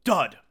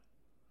dud.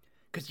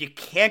 Because you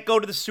can't go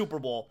to the Super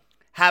Bowl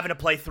having to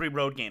play 3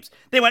 road games.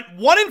 They went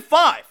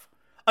 1-5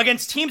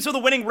 against teams with a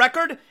winning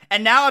record,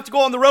 and now have to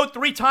go on the road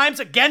 3 times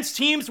against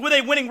teams with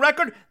a winning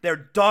record. They're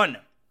done.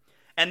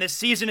 And this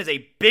season is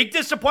a big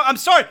disappointment. I'm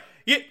sorry.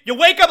 You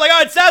wake up like,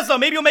 oh, it's Zaslow.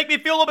 Maybe you'll make me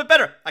feel a little bit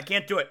better. I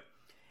can't do it.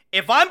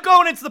 If I'm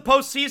going into the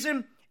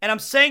postseason and I'm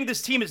saying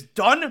this team is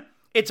done,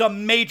 it's a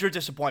major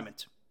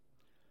disappointment.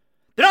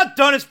 They're not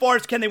done as far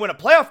as can they win a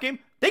playoff game.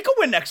 They could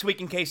win next week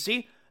in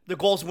KC. The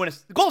goal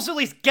is at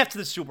least get to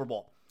the Super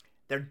Bowl.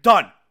 They're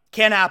done.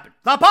 Can't happen.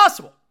 It's not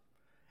possible.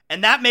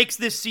 And that makes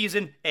this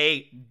season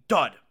a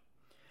dud.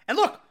 And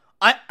look,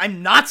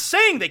 I'm not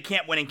saying they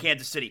can't win in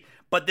Kansas City,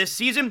 but this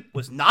season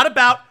was not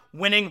about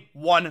winning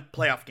 1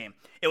 playoff game.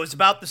 It was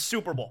about the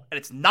Super Bowl, and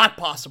it's not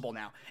possible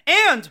now.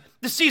 And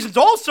the season's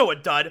also a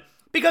dud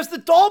because the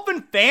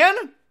Dolphin fan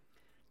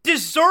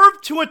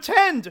deserved to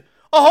attend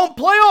a home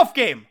playoff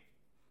game.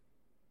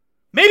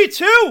 Maybe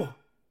 2.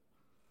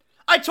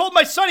 I told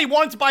my son he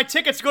wanted to buy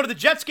tickets to go to the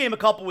Jets game a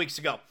couple weeks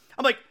ago.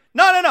 I'm like,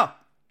 no.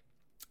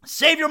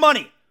 Save your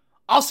money.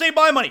 I'll save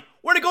my money.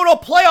 We're going to go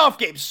to a playoff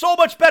game. So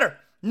much better.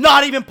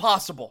 Not even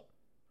possible.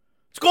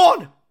 It's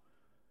gone.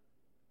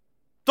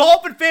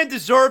 Dolphin fan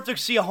deserved to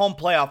see a home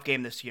playoff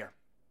game this year.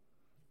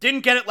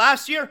 Didn't get it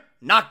last year,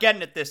 not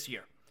getting it this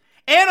year.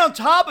 And on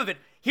top of it,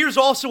 here's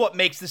also what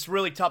makes this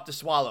really tough to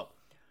swallow.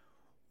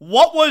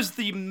 What was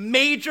the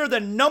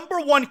number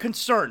 1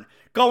 concern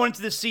going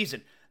into this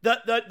season?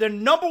 The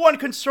number 1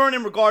 concern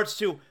in regards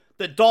to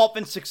the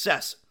Dolphins'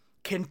 success.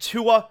 Can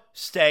Tua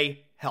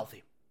stay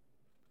healthy?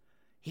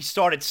 He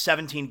started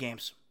 17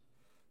 games.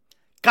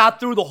 Got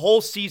through the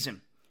whole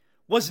season.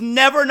 Was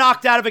never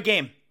knocked out of a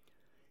game.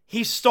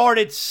 He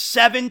started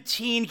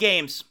 17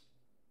 games.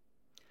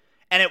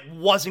 And it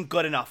wasn't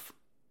good enough.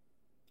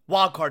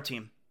 wildcard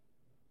team,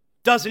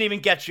 doesn't even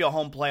get you a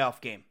home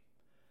playoff game.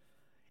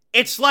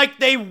 It's like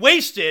they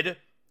wasted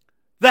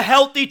the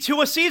healthy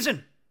Tua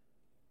season.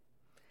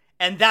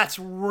 And that's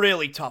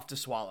really tough to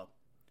swallow.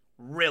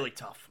 Really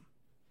tough.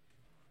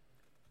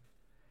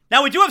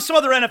 Now, we do have some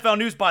other NFL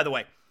news, by the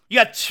way. You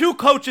got 2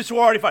 coaches who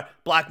are already fired.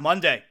 Black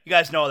Monday. You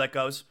guys know how that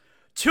goes.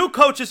 2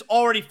 coaches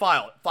already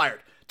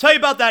fired. Tell you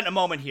about that in a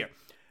moment here.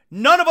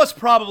 None of us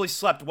probably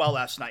slept well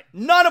last night.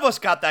 None of us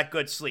got that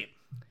good sleep.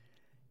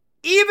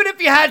 Even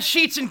if you had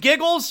sheets and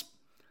giggles,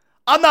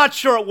 I'm not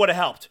sure it would have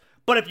helped.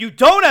 But if you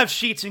don't have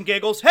sheets and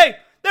giggles, hey,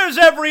 there's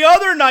every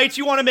other night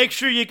you want to make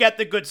sure you get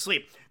the good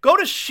sleep. Go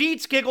to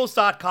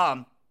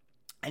sheetsgiggles.com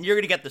and you're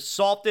going to get the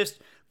softest,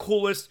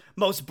 coolest,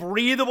 most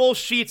breathable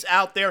sheets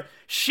out there.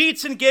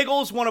 Sheets and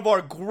Giggles, one of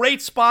our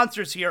great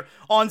sponsors here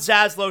on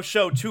Zaslow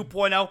Show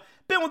 2.0.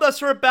 Been with us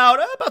for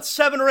about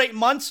 7 or 8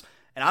 months,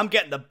 and I'm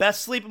getting the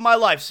best sleep of my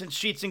life since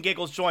Sheets and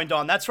Giggles joined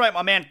on. That's right,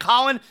 my man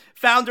Colin,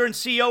 founder and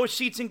CEO of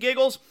Sheets and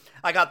Giggles.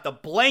 I got the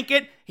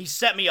blanket. He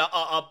sent me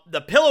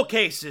the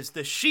pillowcases,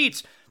 the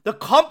sheets, the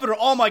comforter.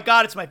 Oh my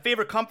God, it's my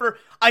favorite comforter.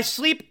 I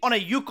sleep on a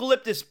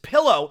eucalyptus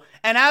pillow,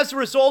 and as a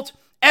result,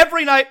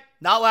 every night,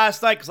 not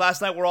last night, because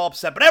last night we're all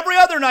upset, but every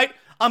other night,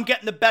 I'm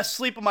getting the best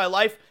sleep of my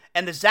life,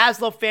 and the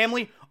Zaslow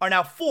family are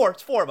now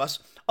it's four of us,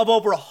 of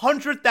over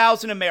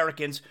 100,000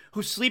 Americans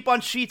who sleep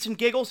on Sheets and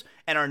Giggles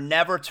and are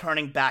never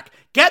turning back.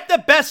 Get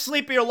the best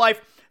sleep of your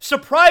life.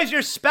 Surprise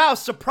your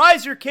spouse,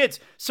 surprise your kids,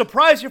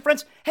 surprise your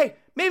friends. Hey,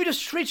 maybe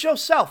just treat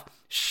yourself.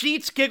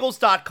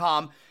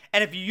 Sheetsgiggles.com.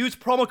 And if you use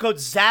promo code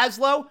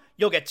Zaslow,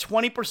 you'll get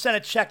 20%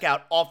 at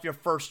checkout off your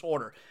first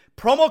order.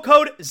 Promo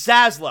code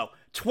Zaslow,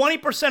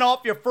 20%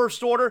 off your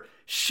first order,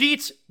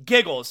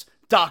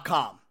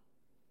 sheetsgiggles.com.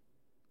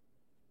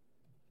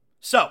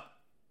 So,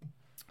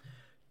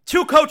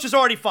 2 coaches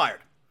already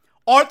fired.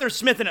 Arthur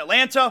Smith in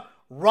Atlanta,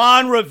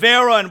 Ron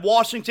Rivera in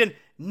Washington.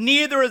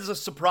 Neither is a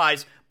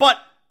surprise. But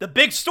the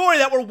big story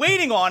that we're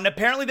waiting on, and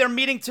apparently they're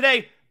meeting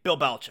today, Bill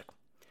Belichick.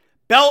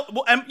 We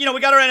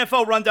got our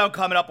NFL rundown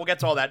coming up. We'll get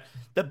to all that.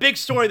 The big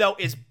story, though,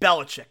 is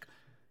Belichick.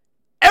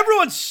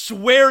 Everyone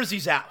swears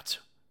he's out.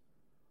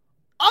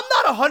 I'm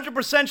not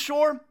 100%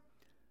 sure,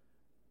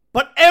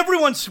 but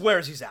everyone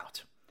swears he's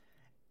out.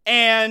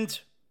 And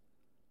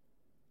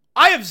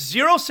I have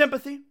zero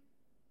sympathy.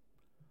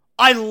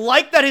 I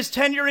like that his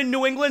tenure in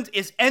New England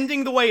is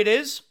ending the way it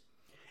is.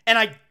 And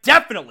I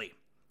definitely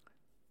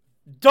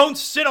don't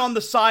sit on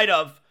the side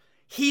of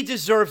he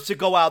deserves to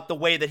go out the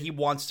way that he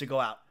wants to go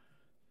out.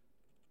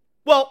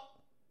 Well,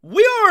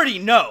 we already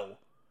know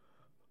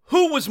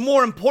who was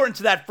more important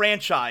to that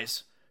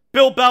franchise,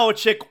 Bill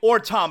Belichick or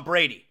Tom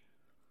Brady.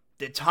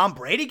 Did Tom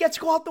Brady get to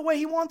go out the way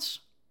he wants?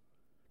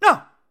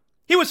 No.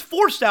 He was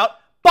forced out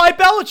by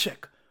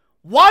Belichick.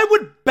 Why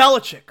would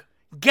Belichick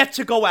get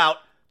to go out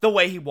the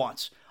way he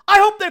wants? I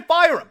hope they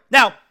fire him.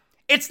 Now,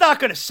 it's not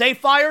going to say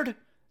fired.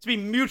 It's be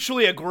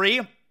mutually agree.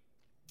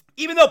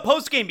 Even though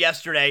post-game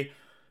yesterday,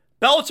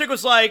 Belichick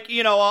was like,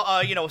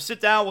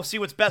 sit down, we'll see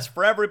what's best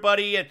for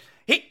everybody. And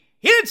he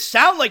didn't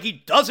sound like he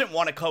doesn't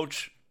want to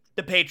coach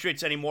the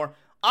Patriots anymore.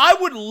 I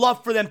would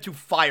love for them to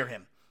fire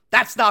him.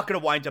 That's not going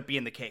to wind up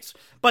being the case.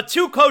 But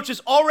 2 coaches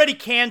already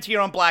canned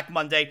here on Black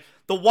Monday.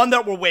 The one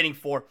that we're waiting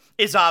for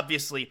is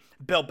obviously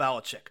Bill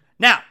Belichick.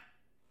 Now,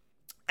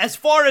 as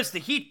far as the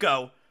Heat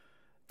go,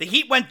 the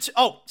Heat went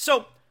to,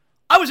 so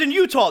I was in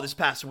Utah this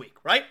past week,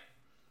 right?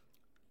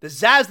 The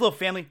Zaslow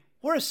family,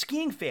 we're a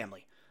skiing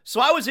family. So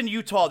I was in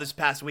Utah this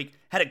past week,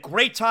 had a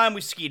great time.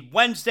 We skied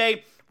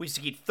Wednesday, we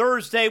skied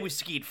Thursday, we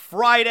skied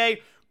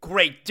Friday.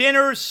 Great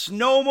dinners,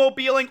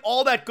 snowmobiling,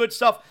 all that good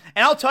stuff.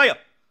 And I'll tell you,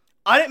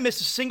 I didn't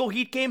miss a single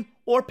Heat game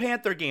or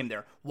Panther game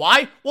there.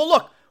 Why? Well,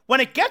 look, when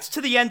it gets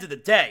to the end of the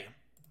day,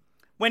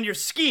 when you're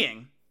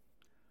skiing,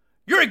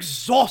 you're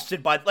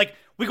exhausted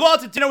we go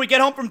out to dinner, we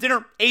get home from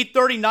dinner,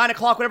 8:30, 9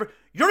 o'clock, whatever.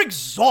 You're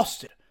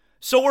exhausted.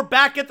 So we're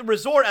back at the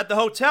resort, at the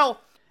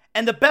hotel,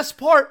 and the best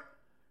part,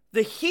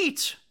 the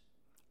Heat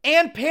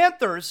and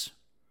Panthers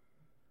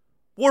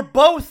were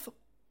both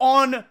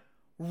on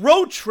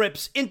road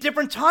trips in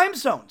different time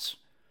zones.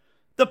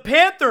 The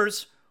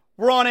Panthers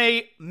were on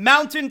a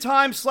mountain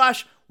time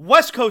 /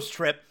 West Coast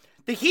trip.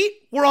 The Heat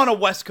were on a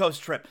West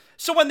Coast trip.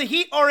 So when the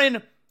Heat are in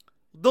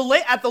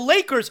at the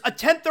Lakers, a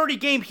 10:30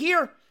 game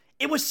here,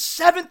 it was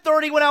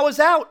 7:30 when I was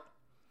out.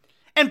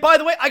 And by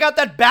the way, I got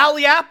that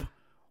Bally app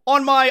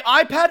on my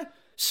iPad.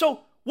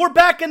 So we're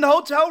back in the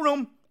hotel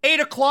room, 8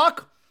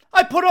 o'clock.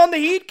 I put on the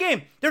Heat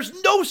game.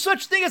 There's no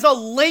such thing as a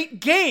late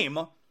game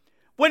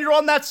when you're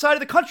on that side of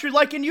the country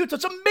like in Utah.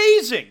 It's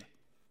amazing.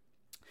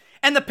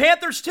 And the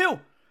Panthers too.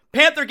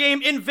 Panther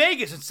game in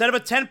Vegas, instead of a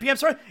 10 p.m.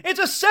 start, it's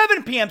a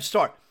 7 p.m.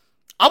 start.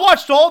 I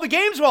watched all the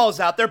games while I was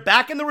out there,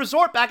 back in the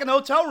resort, back in the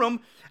hotel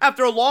room,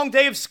 after a long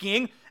day of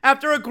skiing,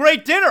 after a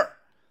great dinner.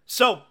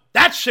 So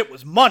that shit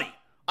was money.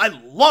 I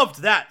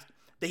loved that.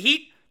 The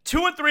Heat,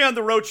 2-3 on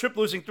the road trip,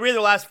 losing 3 of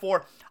their last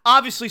 4.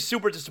 Obviously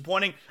super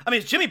disappointing. I mean,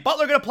 is Jimmy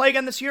Butler going to play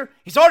again this year?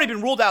 He's already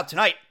been ruled out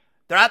tonight.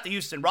 They're at the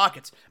Houston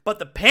Rockets. But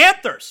the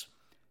Panthers,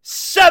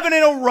 7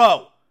 in a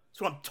row.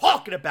 That's what I'm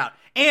talking about.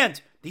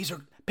 And these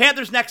are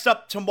Panthers next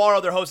up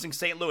tomorrow. They're hosting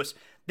St. Louis.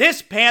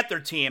 This Panther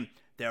team,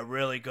 they're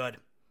really good.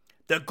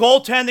 The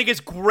goaltending is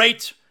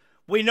great.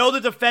 We know the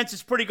defense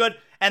is pretty good,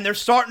 and they're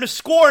starting to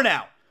score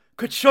now.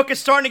 Tkachuk is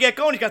starting to get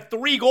going. He's got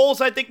 3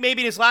 goals, I think,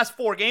 maybe in his last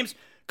 4 games.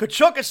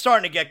 Tkachuk is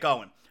starting to get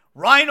going.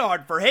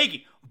 Reinhard,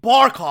 Verhaeghe,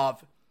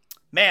 Barkov.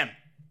 Man,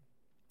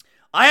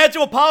 I had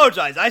to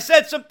apologize. I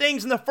said some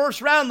things in the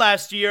first round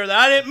last year that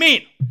I didn't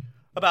mean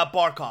about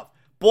Barkov.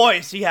 Boy,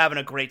 is he having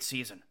a great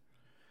season.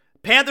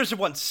 Panthers have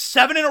won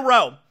 7 in a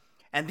row,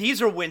 and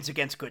these are wins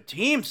against good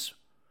teams.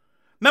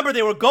 Remember,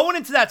 they were going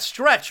into that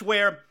stretch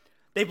where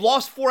they've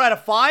lost 4 out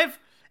of 5,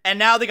 and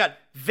now they got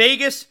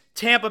Vegas,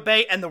 Tampa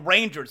Bay, and the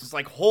Rangers. It's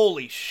like,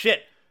 holy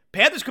shit.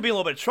 Panthers could be in a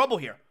little bit of trouble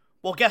here.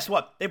 Well, guess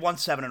what? They've won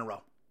 7 in a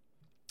row.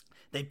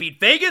 They beat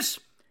Vegas,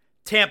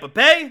 Tampa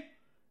Bay,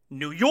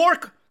 New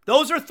York.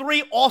 Those are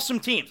 3 awesome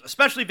teams,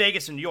 especially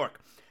Vegas and New York.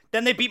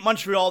 Then they beat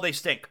Montreal. They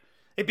stink.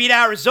 They beat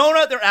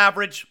Arizona. They're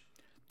average.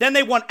 Then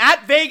they won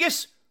at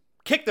Vegas,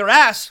 kicked their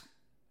ass,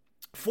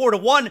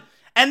 4-1.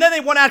 And then they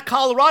won at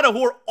Colorado,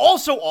 who are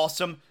also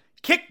awesome,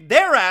 kicked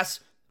their ass,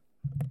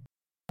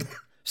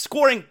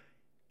 scoring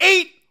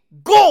 8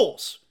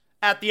 goals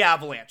at the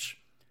Avalanche.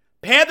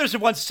 Panthers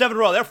have won 7 in a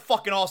row. They're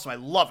fucking awesome. I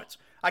love it.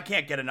 I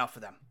can't get enough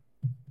of them.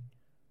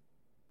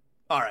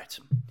 All right.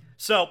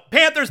 So,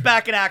 Panthers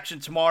back in action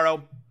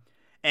tomorrow.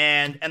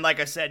 And like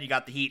I said, you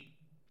got the Heat.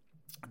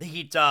 The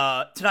Heat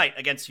tonight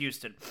against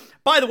Houston.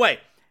 By the way,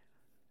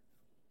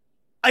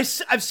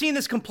 I've seen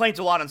this complaint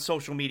a lot on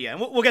social media. And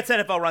we'll get to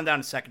NFL rundown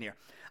in a second here.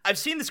 I've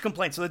seen this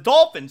complaint. So, the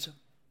Dolphins,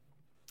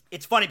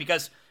 it's funny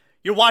because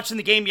you're watching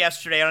the game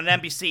yesterday on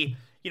an NBC.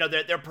 You know,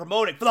 they're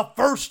promoting for the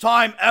first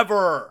time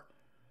ever.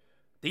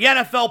 The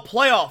NFL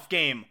playoff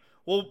game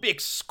will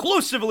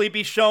exclusively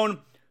be shown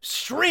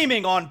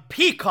streaming on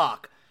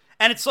Peacock.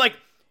 And it's like,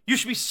 you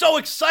should be so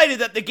excited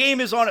that the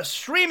game is on a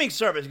streaming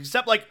service.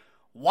 Except, like,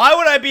 why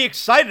would I be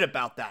excited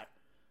about that?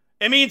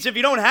 It means if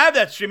you don't have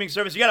that streaming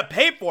service, you got to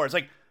pay for it. It's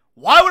like,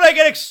 why would I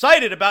get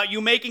excited about you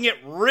making it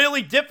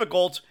really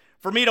difficult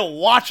for me to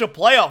watch a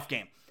playoff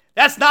game?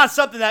 That's not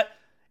something that...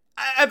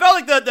 I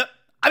felt like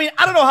I mean,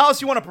 I don't know how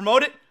else you want to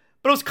promote it,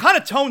 but it was kind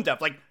of tone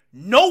deaf. Like,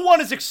 no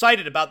one is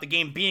excited about the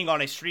game being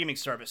on a streaming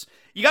service.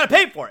 You got to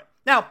pay for it.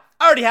 Now,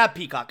 I already have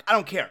Peacock. I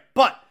don't care.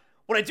 But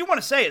what I do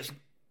want to say is, I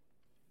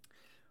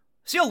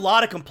see a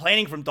lot of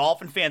complaining from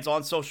Dolphin fans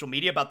on social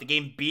media about the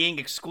game being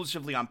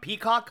exclusively on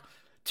Peacock.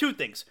 2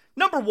 things.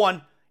 Number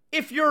 1,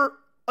 if you're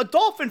a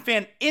Dolphin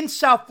fan in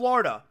South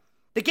Florida,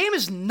 the game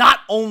is not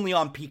only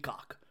on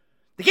Peacock.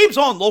 The game's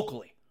on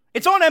locally.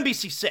 It's on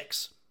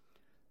NBC6.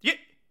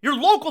 Your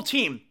local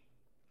team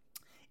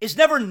is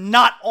never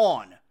not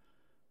on.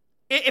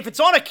 If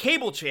it's on a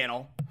cable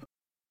channel,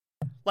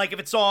 like if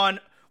it's on,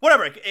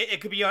 whatever,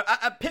 it could be on,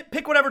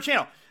 pick whatever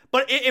channel.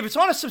 But if it's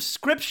on a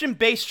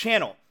subscription-based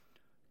channel,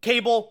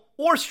 cable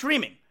or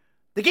streaming,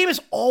 the game is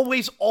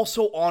always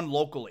also on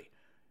locally.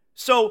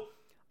 So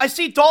I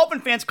see Dolphin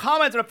fans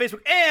commenting on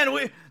Facebook,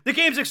 and the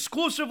game's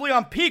exclusively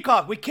on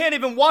Peacock. We can't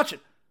even watch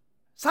it.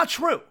 It's not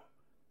true.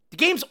 The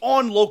game's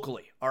on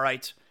locally, all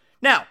right?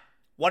 Now,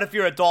 what if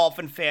you're a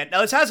Dolphin fan? Now,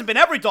 this hasn't been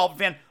every Dolphin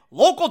fan.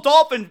 Local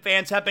Dolphin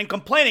fans have been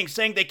complaining,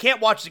 saying they can't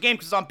watch the game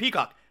because it's on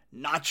Peacock.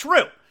 Not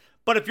true.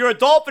 But if you're a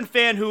Dolphin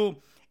fan who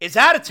is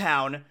out of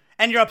town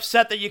and you're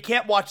upset that you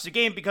can't watch the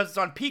game because it's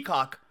on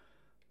Peacock,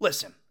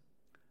 listen,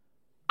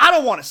 I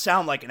don't want to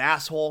sound like an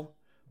asshole,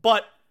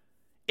 but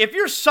if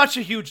you're such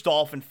a huge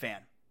Dolphin fan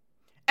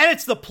and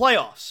it's the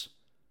playoffs,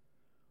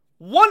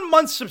 1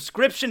 month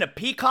subscription to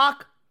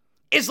Peacock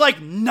is like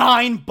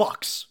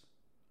 $9.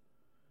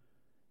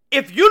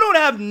 If you don't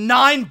have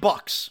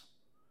 $9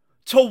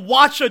 to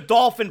watch a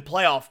Dolphin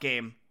playoff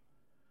game,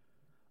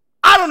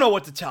 I don't know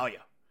what to tell you.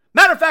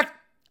 Matter of fact,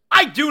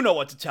 I do know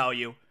what to tell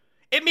you.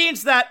 It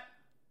means that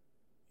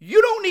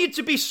you don't need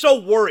to be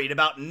so worried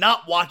about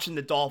not watching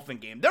the Dolphin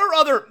game. There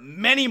are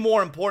many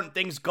more important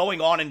things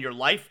going on in your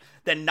life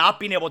than not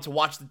being able to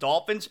watch the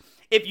Dolphins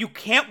if you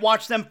can't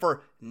watch them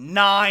for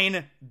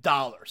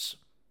 $9.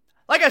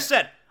 Like I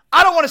said,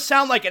 I don't want to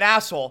sound like an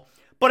asshole,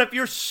 but if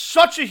you're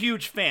such a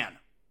huge fan,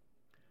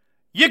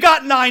 you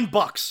got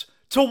 $9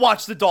 to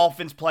watch the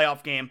Dolphins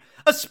playoff game,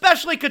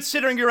 especially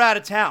considering you're out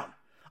of town.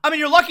 I mean,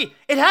 you're lucky.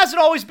 It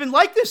hasn't always been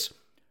like this.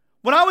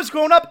 When I was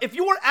growing up, if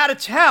you were out of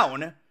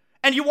town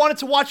and you wanted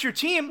to watch your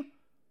team,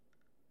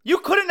 you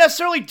couldn't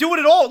necessarily do it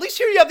at all. At least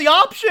here you have the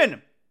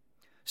option.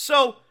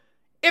 So,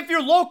 if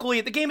you're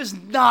locally, the game is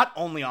not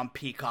only on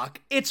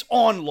Peacock, it's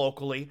on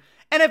locally.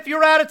 And if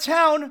you're out of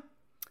town,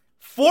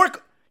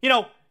 you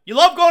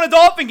love going to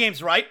Dolphin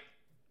games, right?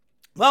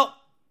 Well,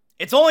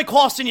 it's only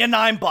costing you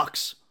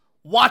 $9.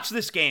 Watch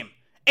this game.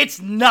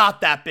 It's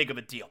not that big of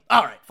a deal.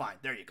 All right, fine.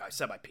 There you go. I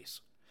said my piece.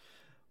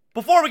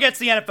 Before we get to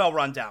the NFL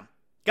rundown,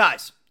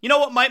 guys, you know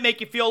what might make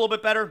you feel a little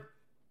bit better?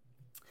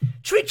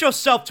 Treat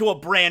yourself to a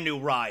brand new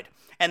ride.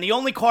 And the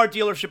only car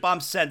dealership I'm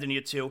sending you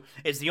to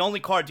is the only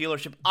car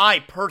dealership I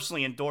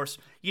personally endorse.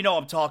 You know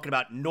I'm talking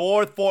about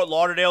North Fort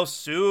Lauderdale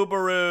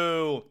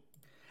Subaru.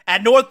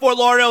 At North Fort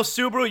Lauderdale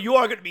Subaru, you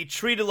are going to be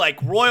treated like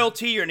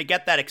royalty. You're going to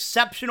get that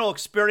exceptional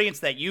experience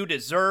that you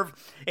deserve.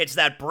 It's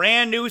that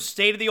brand new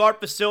state-of-the-art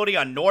facility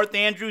on North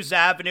Andrews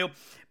Avenue.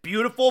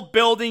 Beautiful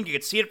building. You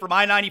can see it from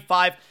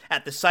I-95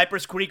 at the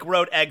Cypress Creek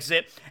Road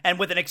exit. And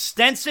with an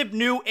extensive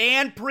new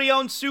and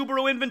pre-owned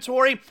Subaru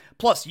inventory,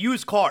 plus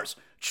used cars,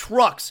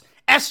 trucks,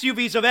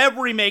 SUVs of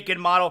every make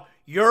and model,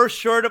 you're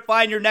sure to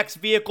find your next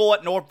vehicle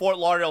at North Fort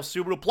Lauderdale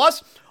Subaru.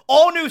 Plus,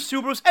 all new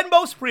Subarus and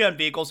most pre-owned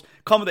vehicles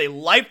come with a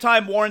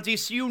lifetime warranty,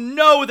 so you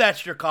know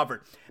that you're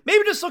covered.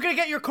 Maybe just looking to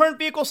get your current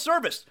vehicle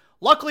serviced.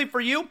 Luckily for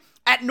you,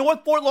 at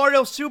North Fort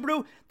Lauderdale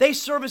Subaru, they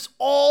service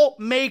all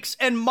makes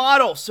and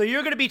models, so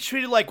you're going to be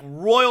treated like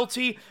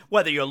royalty,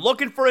 whether you're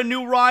looking for a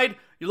new ride,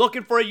 you're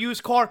looking for a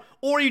used car,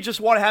 or you just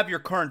want to have your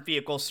current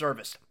vehicle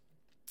serviced.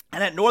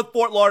 And at North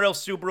Fort Lauderdale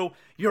Subaru,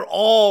 you're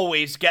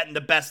always getting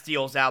the best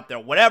deals out there.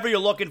 Whatever you're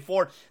looking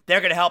for, they're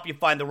going to help you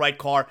find the right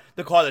car,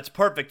 the car that's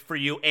perfect for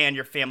you and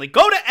your family.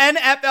 Go to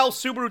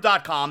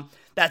nflsubaru.com.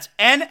 That's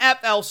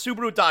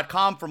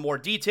nflsubaru.com for more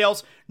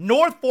details.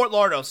 North Fort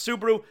Lauderdale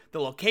Subaru, the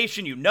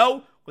location you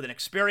know with an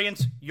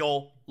experience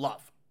you'll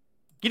love.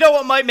 You know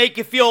what might make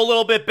you feel a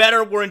little bit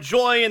better? We're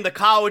enjoying the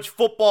college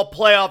football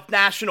playoff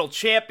national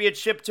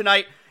championship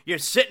tonight. You're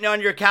sitting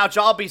on your couch.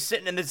 I'll be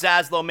sitting in the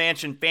Zaslow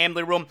Mansion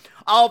family room.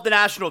 I'll have the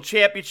national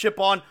championship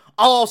on.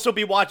 I'll also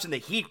be watching the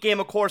Heat game,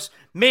 of course.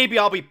 Maybe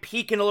I'll be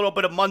peeking a little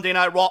bit of Monday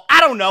Night Raw. I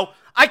don't know.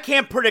 I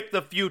can't predict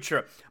the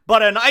future.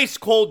 But an ice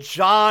cold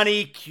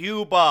Johnny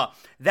Cuba.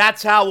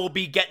 That's how we'll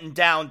be getting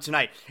down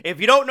tonight. If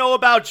you don't know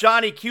about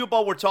Johnny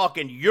Cuba, we're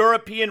talking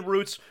European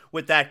roots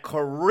with that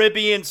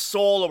Caribbean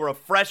soul, a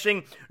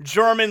refreshing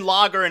German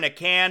lager in a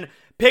can.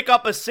 Pick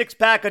up a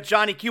six-pack of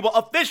Johnny Cuba,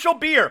 official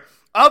beer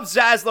of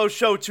Zaslow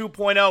Show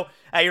 2.0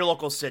 at your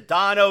local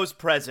Sedano's,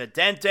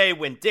 Presidente,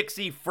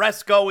 Winn-Dixie,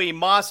 Fresco, y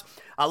Mas.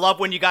 I love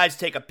when you guys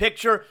take a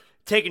picture,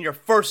 taking your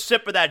first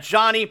sip of that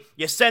Johnny.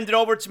 You send it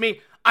over to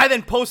me. I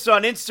then post it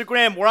on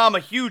Instagram where I'm a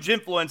huge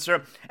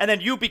influencer, and then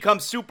you become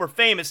super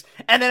famous,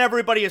 and then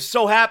everybody is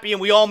so happy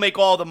and we all make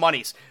all the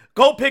monies.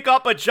 Go pick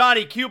up a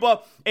Johnny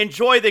Cuba.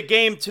 Enjoy the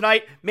game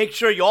tonight. Make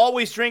sure you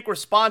always drink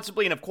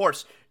responsibly, and of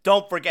course,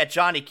 don't forget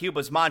Johnny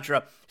Cuba's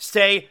mantra,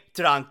 stay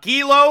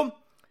tranquilo.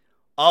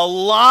 A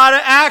lot of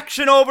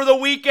action over the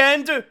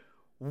weekend.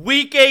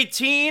 Week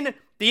 18,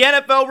 the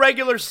NFL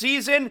regular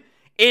season.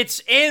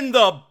 It's in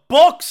the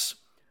books.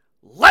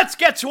 Let's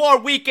get to our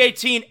Week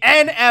 18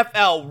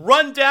 NFL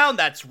rundown.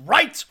 That's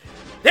right.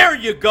 There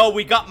you go.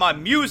 We got my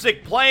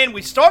music playing.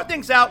 We start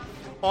things out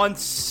on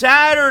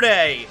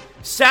Saturday.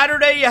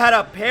 Saturday, you had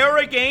a pair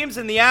of games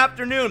in the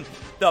afternoon.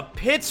 The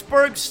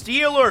Pittsburgh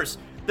Steelers.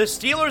 The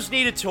Steelers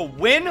needed to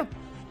win,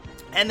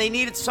 and they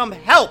needed some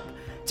help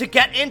to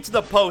get into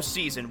the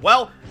postseason.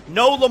 Well,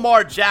 no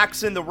Lamar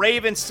Jackson. The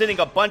Ravens sitting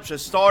a bunch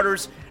of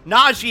starters.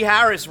 Najee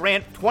Harris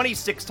ran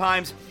 26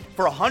 times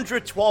for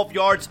 112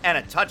 yards and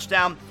a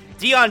touchdown.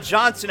 Deontay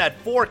Johnson had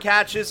 4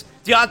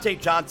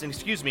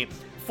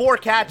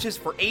 catches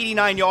for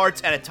 89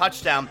 yards and a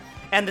touchdown.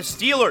 And the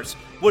Steelers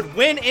would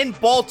win in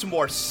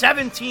Baltimore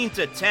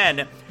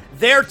 17-10.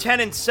 They're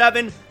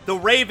 10-7. The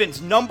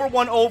Ravens, number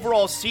 1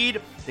 overall seed.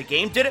 The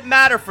game didn't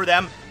matter for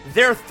them.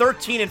 They're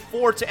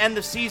 13-4 to end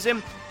the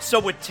season. So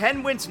with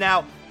 10 wins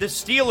now, the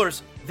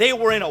Steelers, they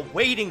were in a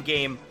waiting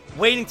game,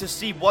 waiting to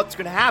see what's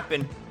going to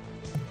happen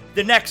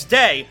the next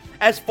day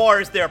as far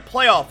as their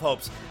playoff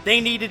hopes. They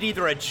needed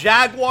either a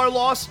Jaguar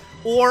loss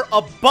or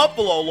a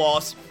Buffalo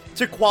loss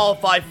to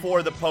qualify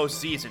for the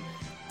postseason.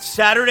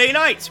 Saturday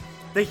night,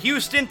 the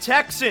Houston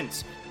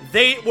Texans,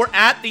 they were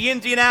at the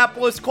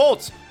Indianapolis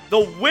Colts.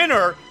 The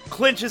winner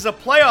clinches a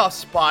playoff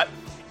spot.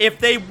 If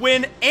they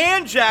win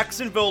and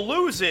Jacksonville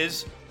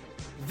loses,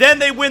 then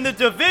they win the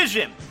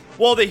division.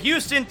 Well, the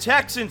Houston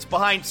Texans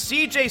behind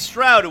C.J.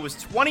 Stroud, who was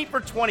 20 for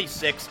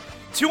 26,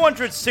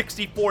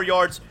 264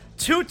 yards,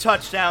 2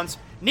 touchdowns.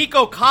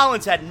 Nico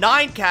Collins had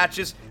 9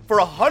 catches for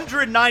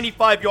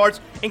 195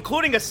 yards,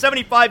 including a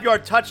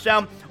 75-yard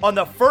touchdown on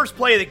the first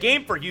play of the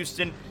game for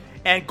Houston.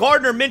 And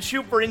Gardner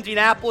Minshew for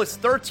Indianapolis,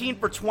 13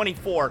 for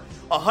 24,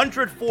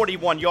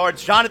 141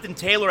 yards. Jonathan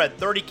Taylor had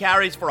 30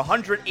 carries for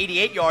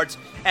 188 yards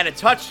and a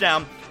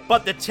touchdown.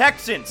 But the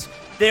Texans,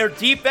 their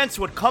defense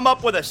would come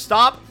up with a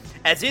stop.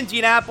 As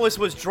Indianapolis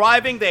was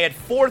driving, they had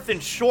 4th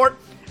and short,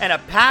 and a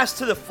pass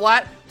to the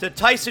flat to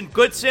Tyson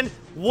Goodson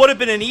would have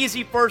been an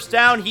easy first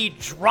down. He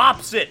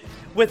drops it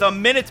with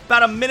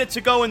about a minute to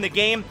go in the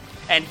game,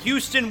 and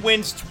Houston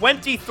wins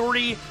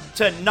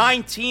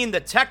 23-19. The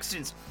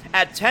Texans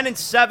at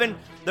 10-7.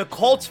 The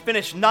Colts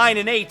finish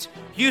 9-8.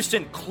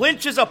 Houston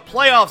clinches a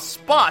playoff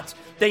spot.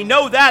 They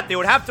know that. They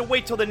would have to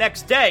wait till the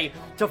next day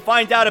to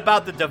find out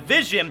about the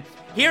division.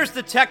 Here's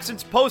the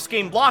Texans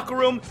post-game locker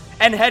room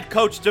and head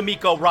coach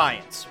DeMeco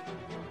Ryans.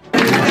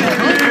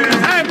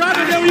 Hey,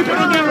 brother, there you put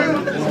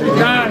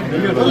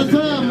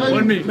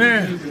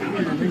man.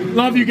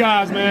 Love you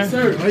guys, man.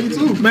 Sir, you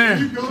too.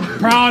 Man,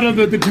 proud of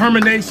the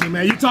determination,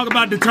 man. You talk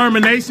about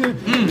determination,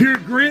 pure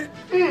grit.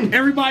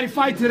 Everybody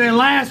fight to their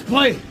last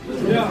play.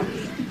 Yeah.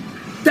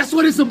 That's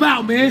what it's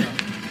about, man.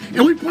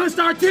 And we punched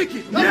our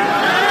ticket.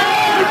 Yeah.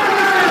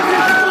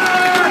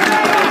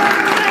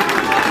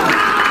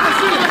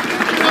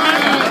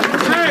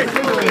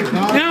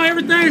 Now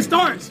everything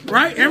starts,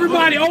 right?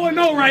 Everybody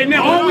 0-0 right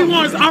now. All we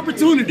want is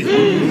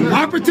opportunity.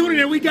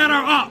 Opportunity, and we got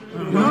our op.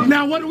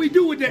 Now, what do we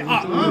do with that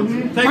op?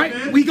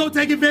 Right? We go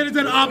take advantage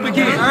of the op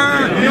again.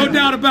 No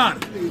doubt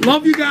about it.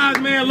 Love you guys,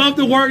 man. Love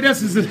the work.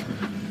 This is a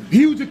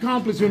huge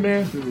accomplishment,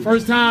 man.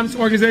 First time this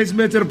organization's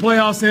been to the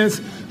playoffs since,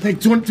 I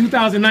think,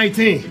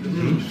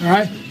 2019. All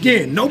right?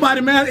 Again,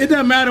 nobody matter. It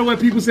doesn't matter what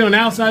people say on the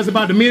outside. It's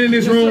about the men in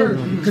this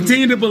room.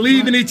 Continue to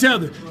believe in each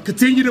other.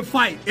 Continue to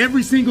fight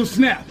every single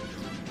snap.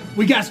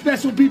 We got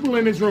special people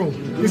in this room.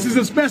 This is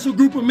a special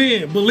group of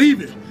men.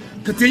 Believe it.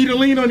 Continue to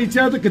lean on each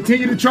other.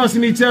 Continue to trust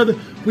in each other.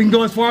 We can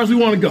go as far as we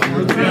want to go.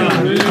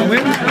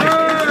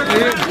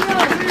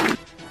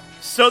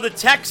 So the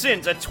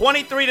Texans, a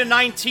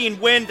 23-19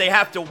 win. They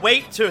have to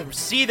wait to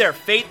see their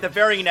fate the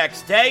very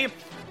next day.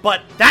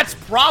 But that's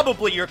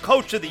probably your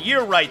coach of the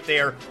year right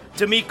there,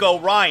 D'Amico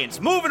Ryans.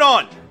 Moving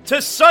on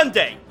to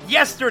Sunday,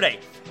 yesterday,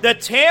 the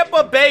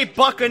Tampa Bay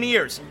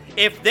Buccaneers.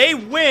 If they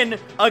win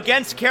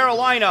against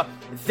Carolina,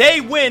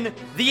 they win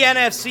the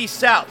NFC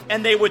South.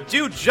 And they would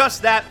do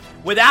just that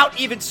without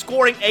even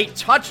scoring a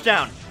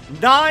touchdown.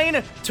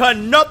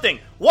 9-0.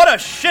 What a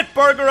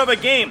shitburger of a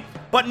game.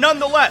 But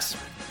nonetheless,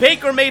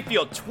 Baker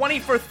Mayfield, 20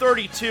 for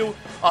 32,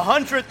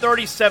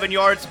 137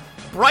 yards.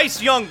 Bryce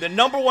Young, the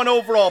number 1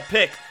 overall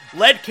pick,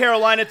 led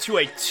Carolina to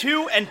a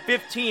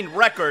 2-15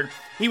 record.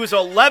 He was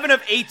 11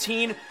 of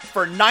 18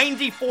 for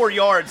 94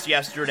 yards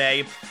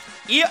yesterday.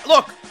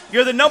 Look,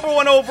 you're the number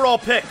 1 overall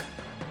pick.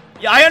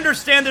 Yeah, I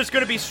understand there's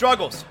going to be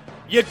struggles.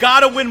 You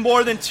got to win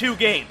more than 2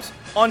 games.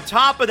 On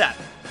top of that,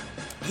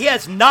 he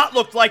has not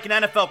looked like an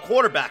NFL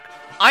quarterback.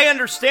 I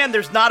understand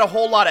there's not a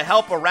whole lot of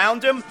help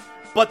around him,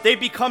 but they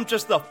become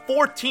just the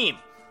 4th team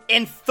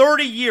in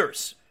 30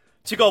 years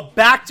to go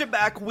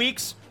back-to-back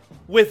weeks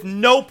with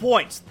no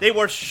points. They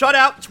were shut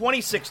out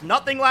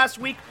 26-0 last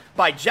week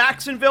by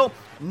Jacksonville,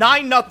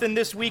 9-0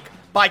 this week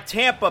by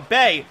Tampa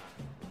Bay.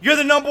 You're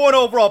the number 1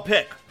 overall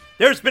pick.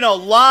 There's been a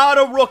lot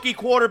of rookie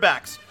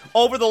quarterbacks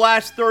over the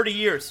last 30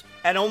 years,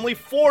 and only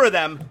 4 of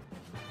them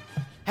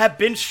have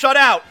been shut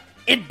out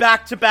in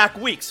back-to-back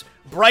weeks.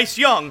 Bryce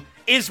Young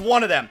is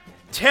one of them.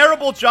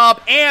 Terrible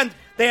job, and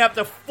they have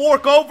to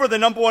fork over the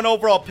number 1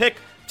 overall pick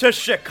to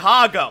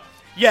Chicago.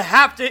 You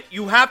have to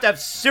have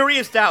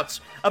serious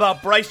doubts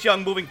about Bryce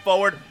Young moving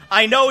forward.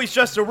 I know he's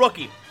just a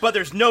rookie, but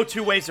there's no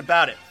 2 ways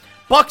about it.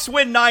 Bucks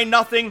win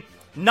 9-0,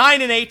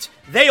 9-8.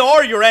 They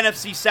are your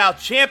NFC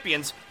South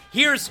champions.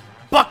 Here's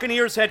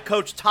Buccaneers head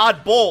coach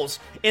Todd Bowles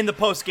in the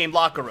postgame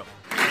locker room.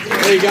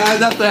 Hey guys,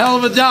 that's a hell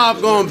of a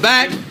job going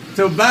back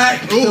to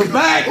back to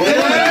back.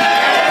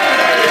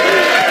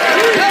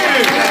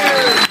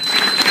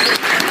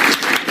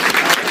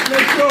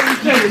 Make sure we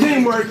check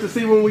teamwork to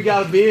see when we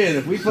got to be in.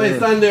 If we play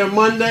Sunday or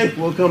Monday,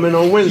 we'll come in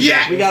on Wednesday.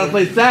 If we got to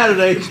play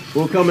Saturday,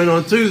 we'll come in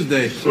on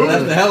Tuesday. So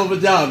that's a hell of a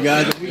job,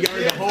 guys. We got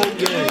the whole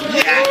game.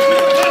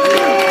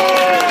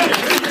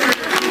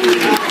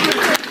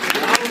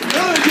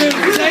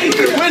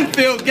 The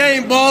Winfield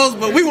game balls,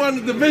 but we won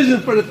the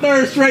division for the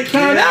 3rd straight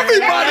time.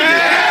 Everybody!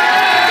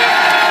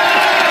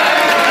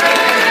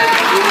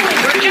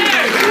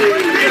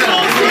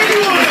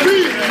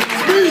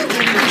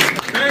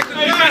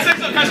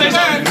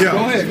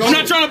 I'm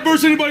not trying to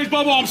burst anybody's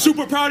bubble. I'm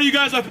super proud of you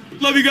guys. I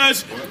love you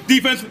guys.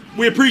 Defense,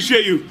 we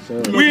appreciate you.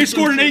 We ain't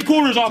scored in 8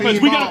 quarters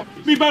offense. We got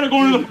to be better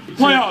going to the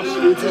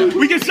playoffs.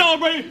 We can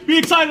celebrate, be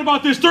excited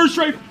about this 3rd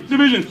straight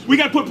division. We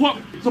got to put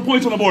some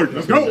points on the board.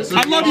 Let's go.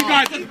 I love you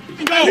guys. Let's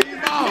go.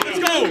 Let's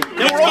go.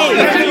 There were only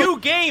a few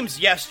games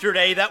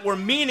yesterday that were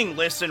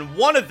meaningless, and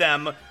one of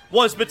them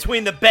was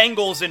between the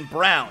Bengals and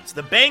Browns.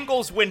 The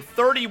Bengals win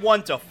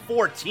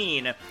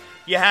 31-14.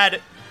 You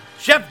had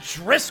Jeff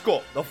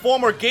Driscoll, the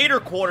former Gator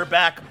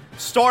quarterback,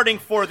 starting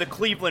for the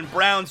Cleveland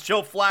Browns.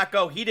 Joe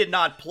Flacco, he did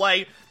not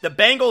play. The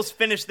Bengals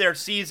finished their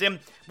season,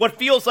 what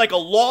feels like a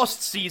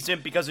lost season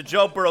because of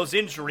Joe Burrow's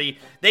injury.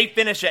 They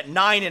finish at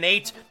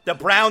 9-8. The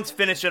Browns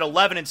finish at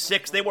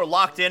 11-6. They were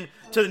locked in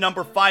to the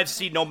number 5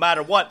 seed no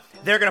matter what.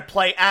 They're going to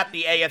play at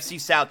the AFC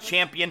South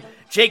champion.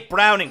 Jake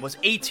Browning was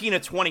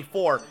 18-24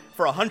 for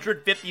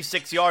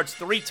 156 yards,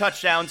 3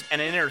 touchdowns,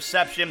 and an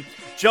interception.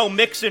 Joe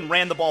Mixon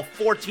ran the ball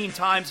 14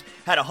 times,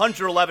 had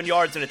 111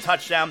 yards and a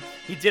touchdown.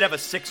 He did have a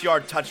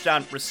 6-yard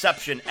touchdown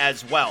reception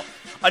as well.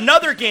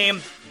 Another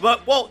game,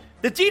 well,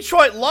 the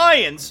Detroit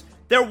Lions,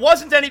 there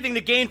wasn't anything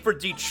to gain for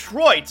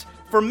Detroit.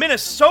 For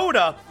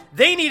Minnesota,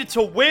 they needed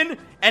to win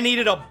and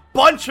needed a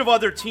bunch of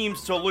other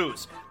teams to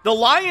lose. The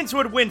Lions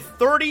would win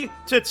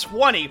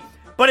 30-20,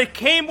 but it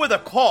came with a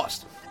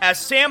cost, as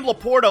Sam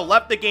Laporta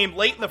left the game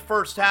late in the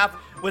first half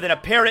with an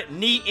apparent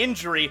knee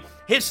injury.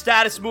 His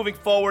status moving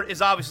forward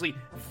is obviously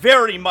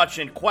very much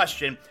in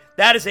question.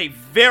 That is a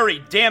very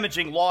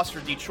damaging loss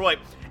for Detroit,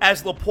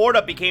 as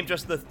Laporta became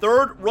just the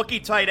 3rd rookie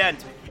tight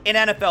end in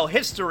NFL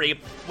history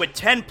with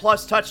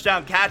 10-plus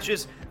touchdown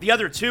catches. The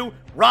other 2,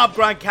 Rob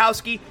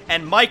Gronkowski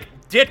and Mike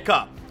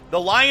Ditka. The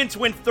Lions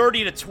win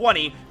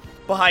 30-20.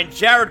 behind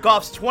Jared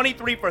Goff's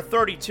 23 for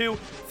 32,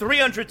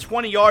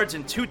 320 yards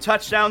and 2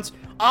 touchdowns.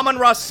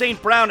 Amon-Ra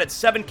St. Brown had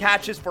 7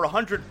 catches for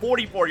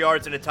 144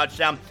 yards and a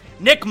touchdown.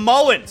 Nick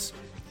Mullins,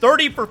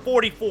 30 for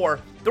 44,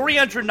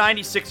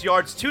 396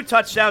 yards, 2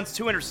 touchdowns,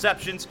 2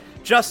 interceptions.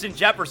 Justin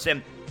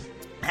Jefferson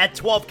had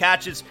 12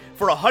 catches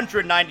for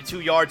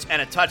 192 yards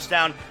and a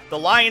touchdown. The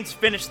Lions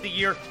finished the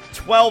year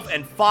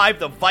 12-5.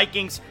 The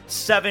Vikings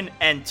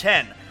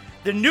 7-10.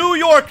 The New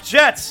York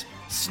Jets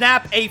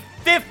snap a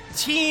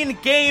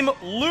 15-game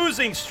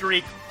losing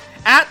streak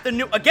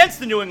against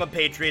the New England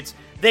Patriots.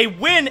 They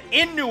win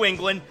in New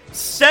England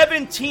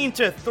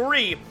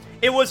 17-3.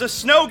 It was a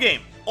snow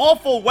game,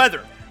 awful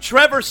weather.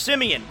 Trevor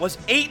Siemian was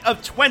 8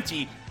 of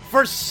 20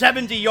 for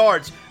 70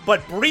 yards,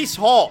 but Breece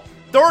Hall,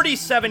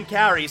 37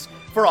 carries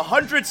for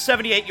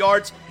 178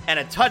 yards and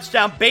a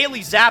touchdown.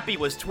 Bailey Zappi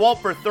was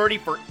 12 for 30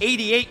 for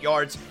 88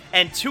 yards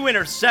and 2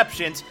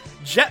 interceptions.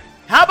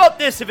 How about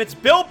this? If it's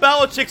Bill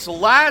Belichick's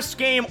last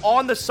game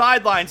on the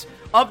sidelines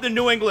of the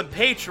New England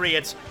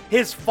Patriots,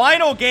 his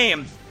final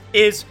game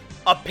is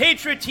a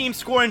Patriot team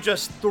scoring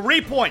just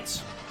 3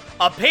 points,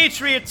 a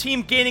Patriot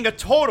team gaining a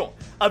total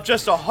of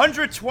just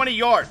 120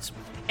 yards,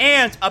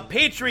 and a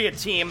Patriot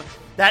team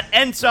that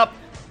ends up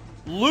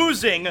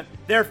losing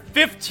their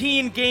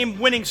 15-game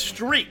winning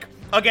streak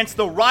against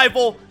the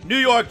rival New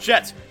York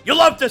Jets. You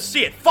love to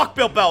see it. Fuck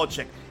Bill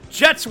Belichick.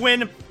 Jets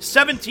win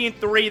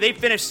 17-3. They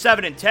finish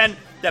 7-10.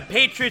 The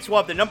Patriots will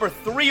have the number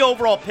 3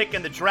 overall pick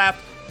in the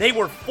draft. They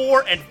were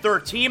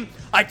 4-13.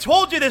 I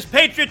told you this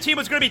Patriot team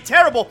was going to be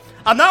terrible.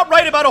 I'm not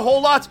right about a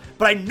whole lot,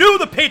 but I knew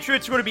the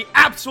Patriots were going to be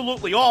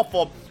absolutely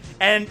awful.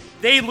 And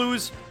they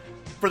lose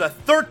for the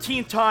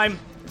 13th time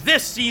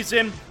this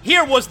season.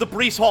 Here was the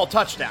Breece Hall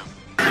touchdown.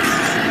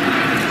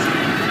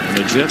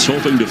 The Jets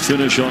hoping to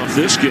finish off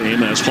this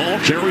game as Hall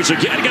carries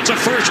again, gets a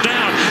first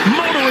down,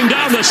 motoring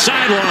down the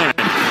sideline.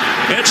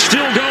 It's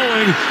still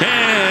going,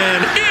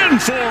 and in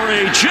for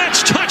a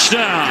Jets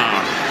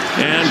touchdown.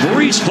 And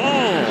Breece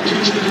Hall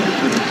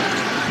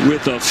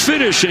with the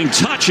finishing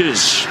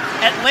touches.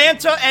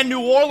 Atlanta and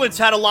New Orleans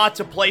had a lot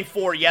to play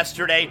for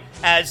yesterday,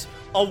 as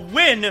a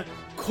win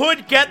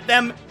could get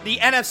them the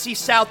NFC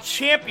South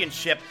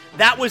Championship.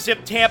 That was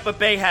if Tampa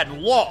Bay had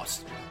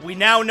lost. We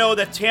now know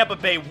that Tampa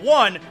Bay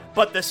won,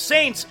 but the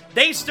Saints,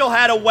 they still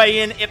had a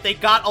way in if they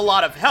got a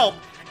lot of help.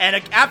 And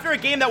after a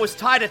game that was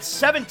tied at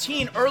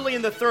 17 early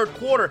in the third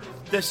quarter,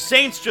 the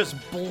Saints just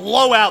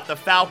blow out the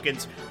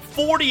Falcons,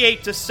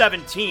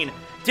 48-17.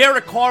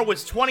 Derek Carr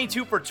was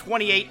 22 for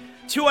 28,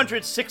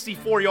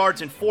 264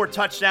 yards and 4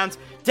 touchdowns.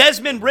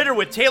 Desmond Ridder,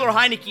 with Taylor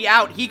Heineke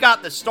out, he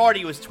got the start.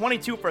 He was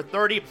 22 for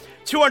 30,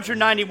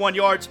 291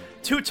 yards,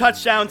 2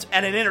 touchdowns,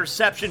 and an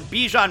interception.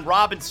 Bijan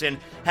Robinson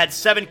had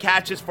 7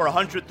 catches for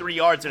 103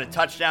 yards and a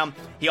touchdown.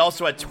 He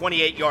also had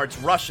 28 yards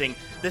rushing.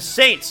 The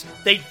Saints,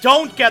 they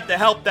don't get the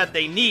help that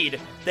they need.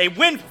 They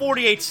win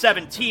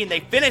 48-17. They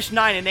finish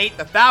 9-8.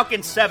 The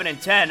Falcons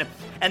 7-10,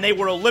 and they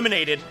were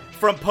eliminated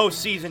from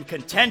postseason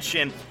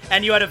contention.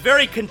 And you had a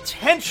very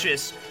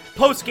contentious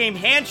post-game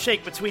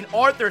handshake between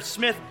Arthur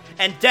Smith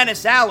and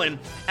Dennis Allen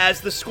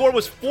as the score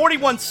was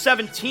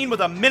 41-17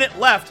 with a minute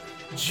left.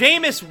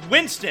 Jameis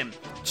Winston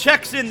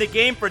checks in the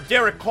game for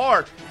Derek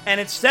Carr, and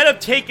instead of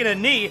taking a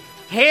knee,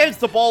 hands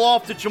the ball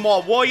off to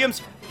Jamal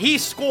Williams. He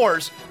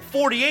scores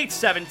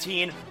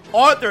 48-17.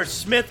 Arthur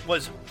Smith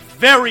was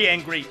very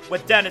angry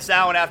with Dennis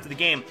Allen after the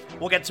game.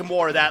 We'll get to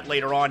more of that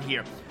later on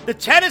here. The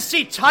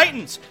Tennessee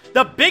Titans,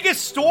 the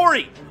biggest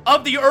story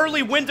of the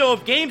early window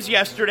of games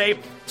yesterday,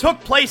 took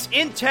place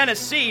in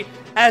Tennessee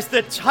as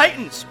the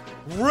Titans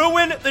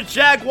ruined the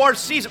Jaguars'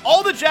 season.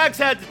 All the Jags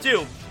had to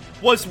do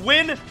was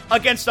win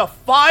against a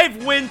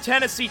 5-win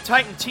Tennessee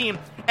Titan team,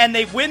 and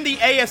they win the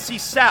AFC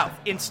South.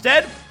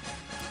 Instead,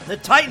 the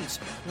Titans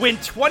win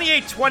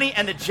 28-20,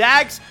 and the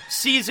Jags'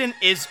 season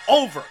is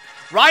over.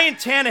 Ryan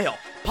Tannehill,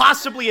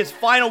 possibly his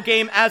final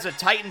game as a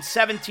Titan,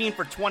 17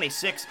 for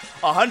 26,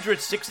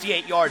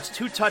 168 yards,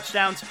 2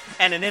 touchdowns,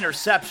 and an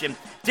interception.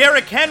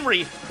 Derrick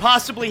Henry,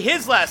 possibly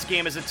his last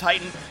game as a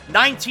Titan,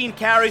 19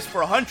 carries for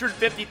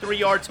 153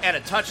 yards and a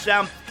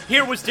touchdown.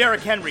 Here was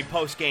Derrick Henry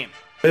post-game.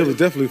 It was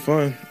definitely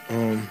fun.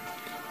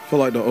 Feel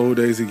like the old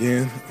days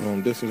again.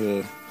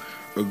 Definitely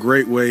a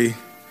great way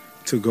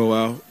to go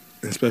out,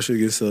 especially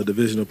against a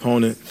division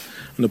opponent,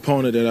 an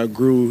opponent that I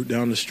grew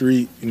down the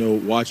street,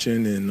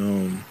 watching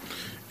and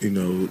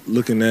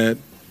looking at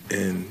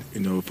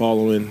and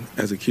following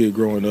as a kid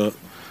growing up.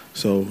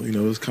 So it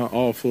was kind of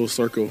all full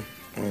circle.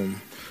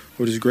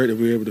 But it's great that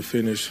we were able to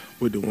finish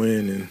with the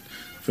win and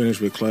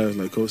finish with class,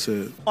 like Coach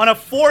said. On a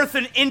 4th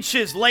and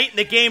inches late in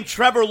the game,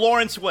 Trevor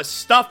Lawrence was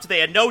stuffed. They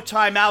had no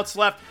timeouts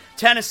left.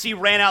 Tennessee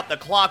ran out the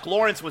clock.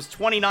 Lawrence was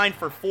 29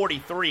 for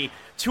 43,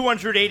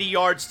 280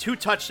 yards, 2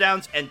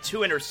 touchdowns, and 2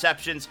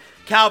 interceptions.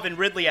 Calvin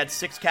Ridley had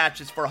 6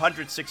 catches for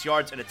 106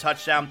 yards and a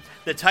touchdown.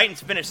 The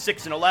Titans finished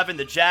 6-11.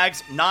 The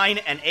Jags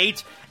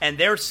 9-8, and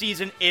their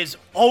season is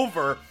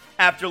over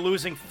after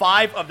losing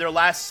 5 of their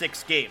last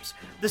 6 games.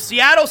 The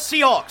Seattle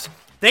Seahawks,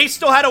 they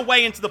still had a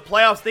way into the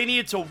playoffs. They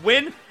needed to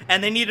win,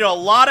 and they needed a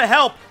lot of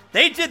help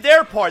they did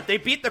their part. They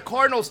beat the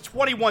Cardinals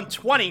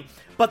 21-20,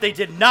 but they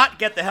did not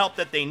get the help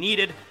that they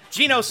needed.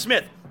 Geno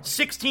Smith,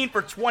 16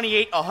 for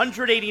 28,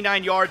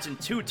 189 yards and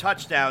 2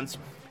 touchdowns.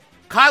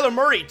 Kyler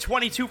Murray,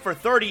 22 for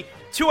 30,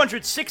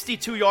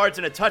 262 yards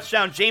and a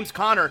touchdown. James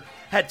Conner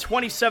had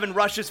 27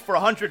 rushes for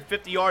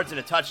 150 yards and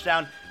a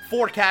touchdown,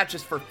 4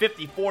 catches for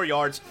 54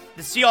 yards.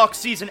 The Seahawks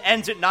season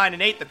ends at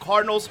 9-8. The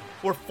Cardinals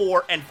were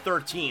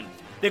 4-13.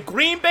 The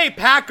Green Bay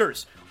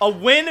Packers, a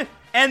win,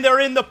 and they're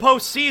in the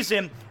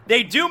postseason.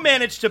 They do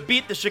manage to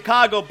beat the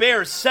Chicago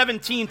Bears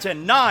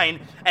 17-9,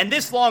 and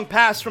this long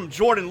pass from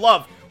Jordan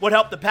Love would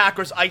help the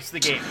Packers ice the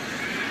game.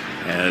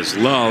 As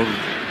Love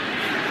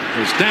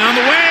goes down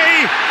the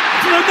way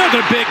for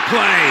another big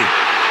play.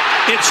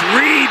 It's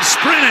Reed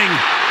sprinting.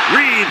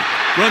 Reed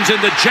runs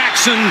into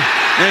Jackson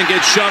and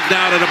gets shoved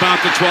out at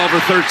about the 12 or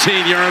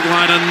 13-yard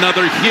line.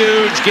 Another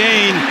huge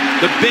gain,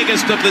 the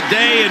biggest of the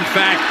day, in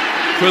fact,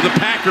 for the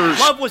Packers.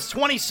 Love was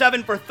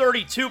 27 for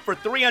 32 for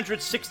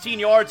 316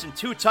 yards and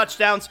 2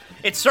 touchdowns.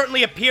 It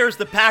certainly appears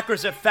the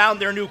Packers have found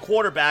their new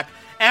quarterback.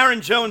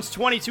 Aaron Jones,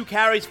 22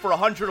 carries for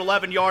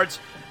 111 yards.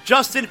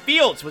 Justin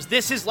Fields, was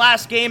this his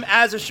last game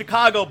as a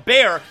Chicago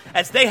Bear,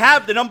 as they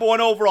have the number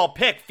 1 overall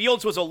pick?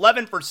 Fields was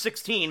 11 for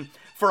 16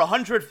 for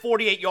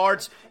 148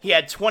 yards. He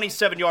had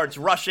 27 yards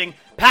rushing.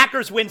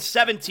 Packers win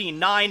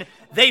 17-9.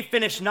 They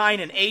finished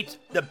 9-8.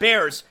 The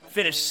Bears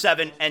finished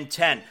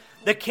 7-10.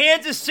 The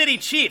Kansas City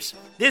Chiefs,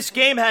 this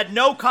game had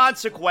no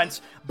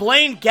consequence.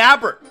 Blaine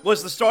Gabbert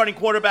was the starting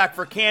quarterback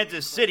for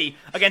Kansas City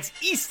against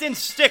Easton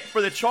Stick for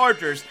the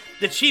Chargers.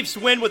 The Chiefs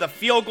win with a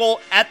field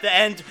goal at the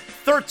end,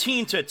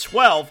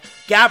 13-12.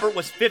 Gabbert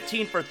was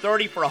 15 for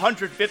 30 for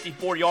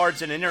 154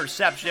 yards and an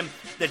interception.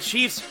 The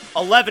Chiefs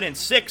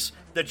 11-6.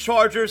 The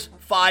Chargers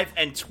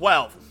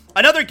 5-12.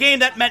 Another game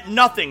that meant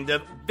nothing.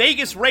 The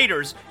Vegas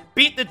Raiders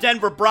beat the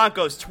Denver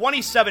Broncos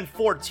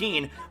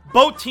 27-14.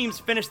 Both teams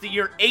finished the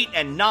year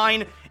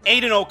 8-9.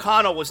 Aiden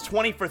O'Connell was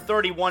 20 for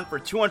 31 for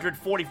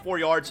 244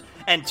 yards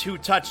and 2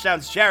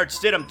 touchdowns. Jarrett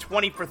Stidham,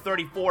 20 for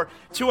 34,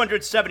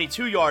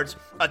 272 yards,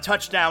 a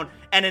touchdown,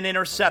 and an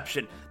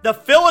interception. The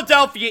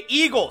Philadelphia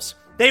Eagles,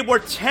 they were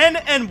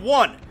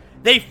 10-1.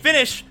 They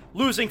finished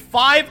losing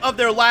 5 of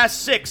their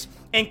last 6,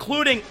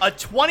 including a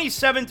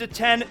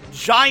 27-10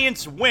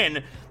 Giants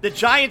win. The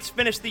Giants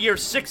finished the year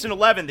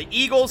 6-11. The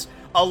Eagles,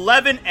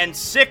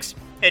 11-6.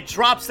 It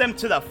drops them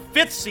to the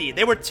 5th seed.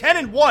 They were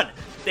 10-1.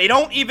 They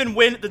don't even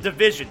win the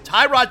division.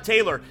 Tyrod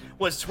Taylor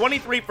was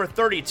 23 for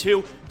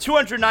 32,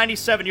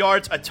 297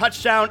 yards, a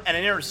touchdown, and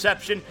an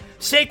interception.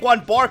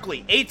 Saquon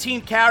Barkley,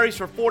 18 carries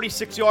for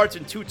 46 yards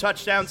and 2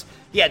 touchdowns.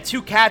 He had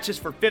 2 catches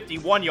for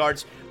 51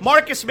 yards.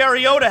 Marcus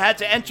Mariota had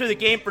to enter the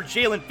game for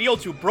Jalen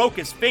Fields, who broke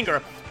his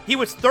finger. He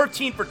was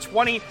 13 for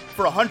 20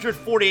 for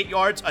 148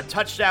 yards, a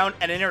touchdown,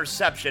 and an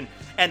interception.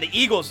 And the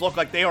Eagles look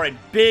like they are in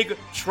big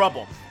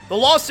trouble. The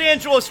Los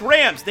Angeles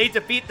Rams, they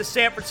defeat the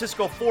San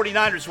Francisco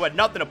 49ers, who had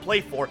nothing to play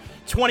for,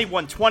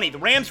 21-20. The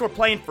Rams were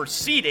playing for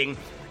seeding.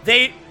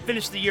 They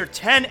finished the year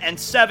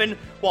 10-7,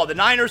 while the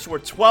Niners were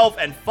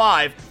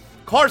 12-5.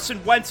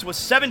 Carson Wentz was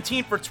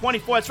 17 for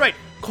 24. That's right.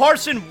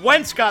 Carson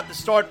Wentz got the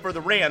start for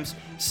the Rams.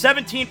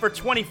 17 for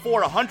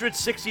 24,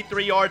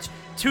 163 yards,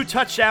 2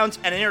 touchdowns,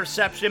 and an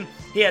interception.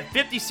 He had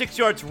 56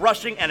 yards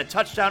rushing and a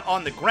touchdown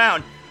on the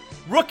ground.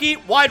 Rookie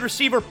wide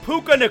receiver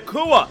Puka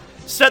Nacua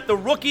set the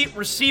rookie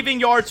receiving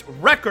yards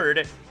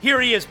record. Here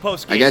he is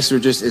post-game. I guess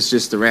it's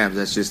just the Rams.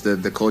 That's just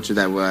the culture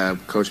that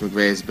Coach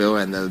McVay has built,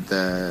 and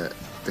the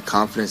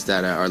confidence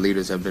that our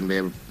leaders have been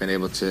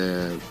able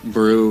to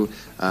brew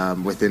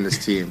within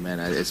this team.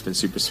 And it's been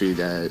super sweet.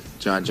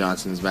 John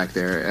Johnson's back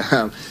there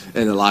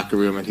in the locker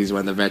room, and he's one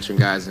of the veteran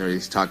guys, and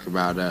he's talking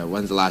about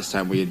when's the last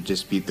time we had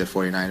just beat the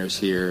 49ers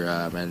here,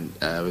 and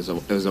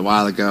it was a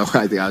while ago.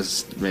 I think I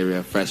was maybe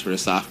a freshman or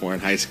sophomore in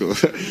high school.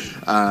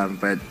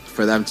 But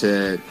for them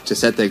to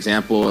set the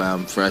example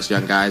for us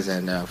young guys,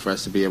 and for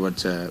us to be able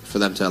for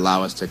them to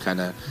allow us to kind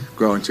of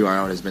grow into our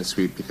own has been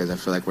sweet, because I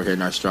feel like we're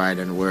hitting our stride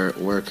and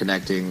we're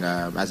connecting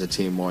as a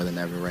team more than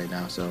ever right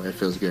now. So it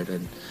feels good,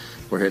 and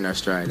we're hitting our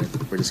stride, and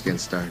we're just getting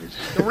started.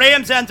 The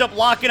Rams end up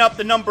locking up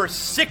the number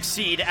 6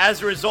 seed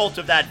as a result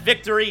of that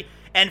victory.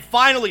 And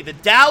finally, the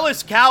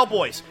Dallas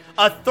Cowboys,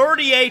 a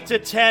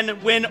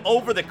 38-10 win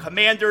over the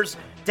Commanders.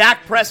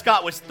 Dak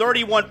Prescott was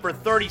 31 for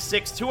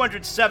 36,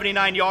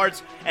 279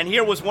 yards, and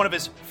here was one of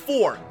his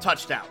 4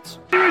 touchdowns.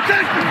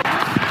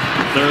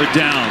 3rd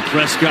down,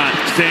 Prescott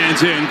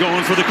stands in,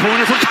 going for the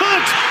corner for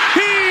Cooks.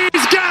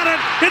 He's got it!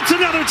 It's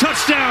another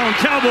touchdown,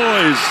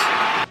 Cowboys!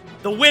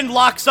 The win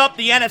locks up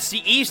the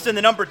NFC East and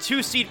the number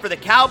 2 seed for the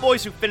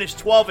Cowboys, who finished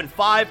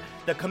 12-5.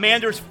 The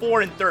Commanders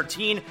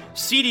 4-13.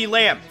 CeeDee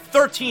Lamb,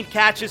 13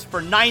 catches for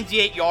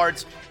 98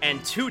 yards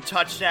and 2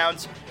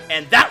 touchdowns.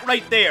 And that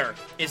right there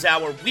is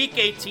our Week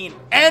 18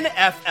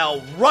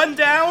 NFL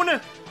rundown.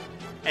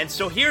 And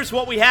so here's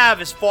what we have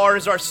as far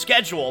as our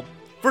schedule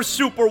for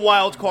Super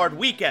Wildcard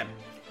Weekend.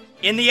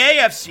 In the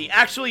AFC,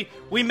 actually,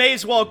 we may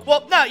as well,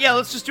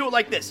 let's just do it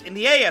like this. In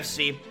the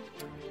AFC,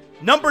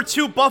 number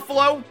 2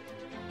 Buffalo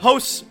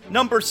hosts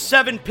number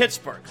 7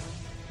 Pittsburgh.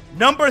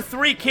 Number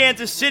 3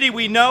 Kansas City,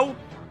 we know.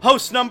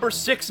 hosts number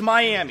 6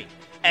 Miami,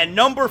 and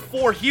number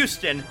 4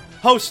 Houston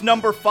hosts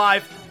number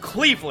 5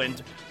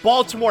 Cleveland.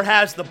 Baltimore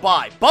has the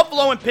bye.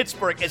 Buffalo and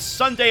Pittsburgh is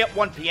Sunday at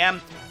 1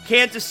 p.m.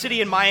 Kansas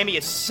City and Miami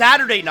is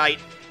Saturday night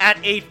at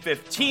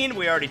 8:15.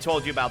 We already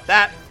told you about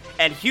that.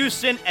 And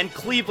Houston and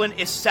Cleveland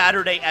is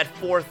Saturday at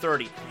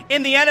 4:30.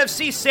 In the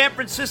NFC, San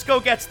Francisco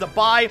gets the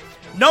bye.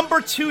 Number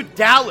 2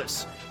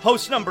 Dallas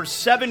hosts number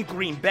 7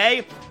 Green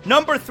Bay.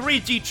 Number 3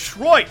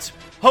 Detroit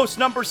hosts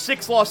number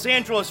 6 Los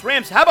Angeles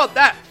Rams. How about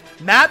that?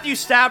 Matthew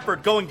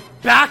Stafford going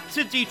back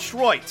to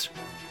Detroit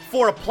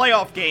for a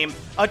playoff game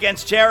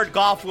against Jared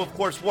Goff, who of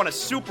course won a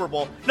Super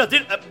Bowl.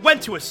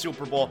 Went to a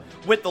Super Bowl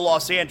with the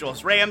Los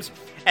Angeles Rams.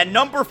 And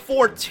number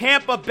 4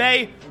 Tampa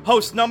Bay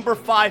hosts number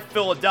 5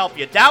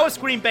 Philadelphia. Dallas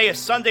Green Bay is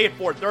Sunday at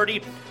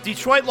 4:30.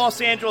 Detroit Los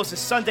Angeles is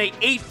Sunday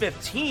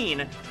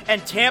 8:15.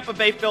 And Tampa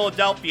Bay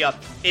Philadelphia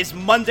is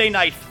Monday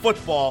Night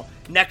Football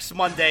next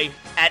Monday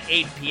at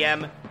 8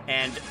 p.m.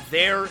 And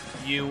there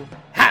you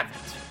have it.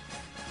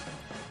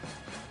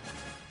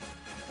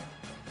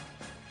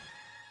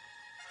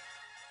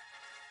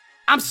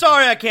 I'm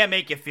sorry I can't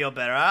make you feel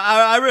better.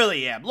 I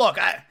really am. Look,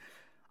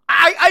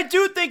 I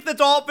do think the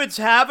Dolphins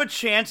have a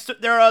chance.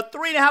 They're a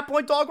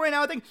 3.5-point dog right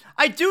now, I think.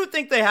 I do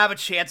think they have a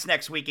chance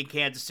next week in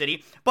Kansas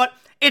City. But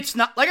it's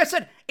not, like I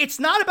said, it's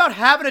not about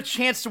having a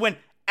chance to win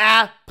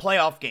a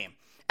playoff game.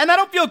 And I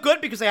don't feel good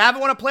because they haven't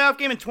won a playoff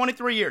game in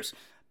 23 years.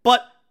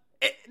 But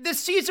this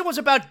season was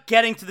about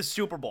getting to the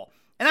Super Bowl.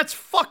 And that's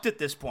fucked at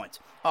this point.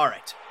 All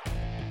right.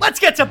 Let's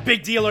get to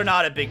big deal or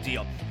not a big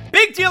deal.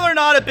 Big deal or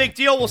not a big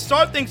deal, we'll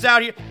start things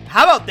out here.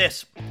 How about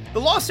this?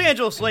 The Los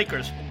Angeles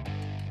Lakers,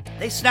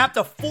 they snapped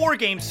a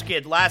 4-game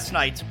skid last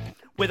night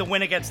with a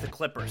win against the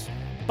Clippers.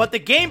 But the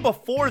game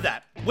before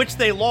that, which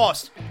they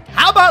lost,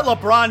 how about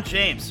LeBron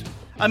James?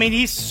 I mean,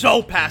 he's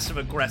so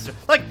passive-aggressive.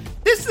 Like,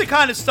 this is the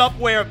kind of stuff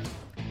where,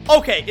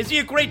 okay, is he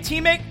a great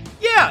teammate?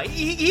 Yeah,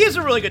 he is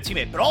a really good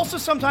teammate. But also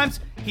sometimes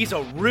he's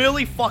a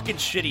really fucking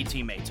shitty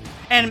teammate.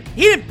 And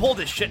he didn't pull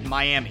this shit in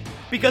Miami.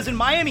 Because in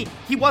Miami,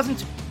 he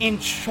wasn't in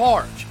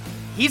charge.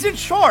 He's in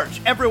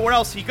charge everywhere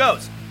else he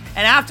goes.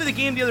 And after the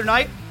game the other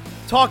night,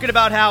 talking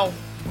about how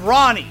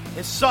Bronny,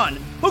 his son,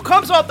 who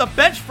comes off the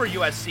bench for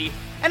USC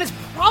and is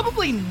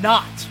probably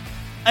not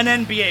an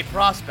NBA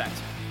prospect,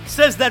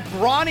 says that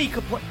Bronny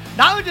could play.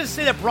 Not only does he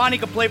say that Bronny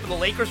could play for the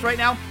Lakers right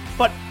now,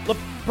 but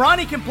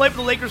Bronny can play for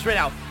the Lakers right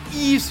now.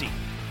 Easy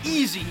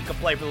he could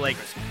play for the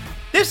Lakers.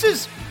 This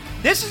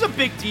is a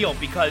big deal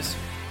because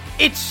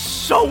it's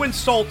so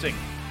insulting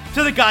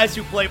to the guys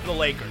who play for the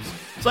Lakers.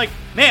 It's like,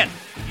 man,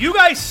 you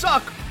guys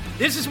suck.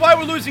 This is why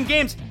we're losing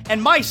games.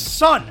 And my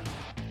son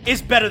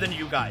is better than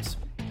you guys.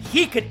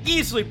 He could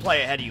easily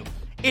play ahead of you.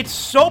 It's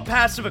so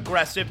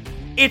passive-aggressive.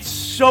 It's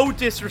so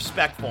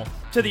disrespectful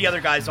to the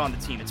other guys on the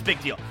team. It's a big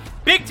deal.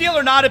 Big deal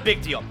or not a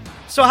big deal?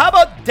 So how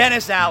about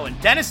Dennis Allen?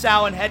 Dennis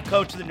Allen, head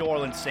coach of the New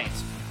Orleans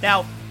Saints.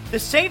 Now, the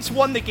Saints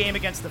won the game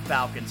against the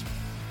Falcons,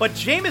 but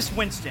Jameis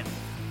Winston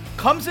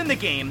comes in the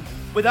game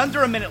with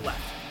under a minute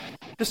left.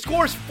 The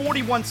score is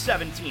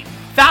 41-17.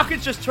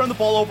 Falcons just turned the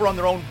ball over on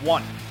their own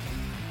 1.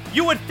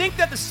 You would think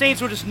that the Saints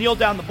would just kneel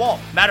down the ball.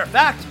 Matter of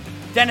fact,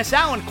 Dennis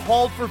Allen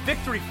called for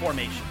victory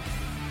formation.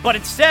 But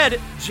instead,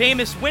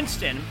 Jameis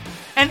Winston,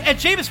 and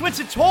Jameis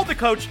Winston told the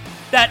coach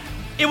that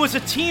it was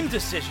a team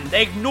decision.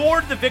 They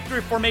ignored the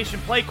victory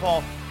formation play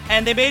call,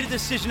 and they made a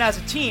decision as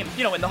a team,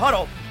 in the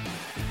huddle,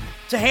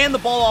 to hand the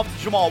ball off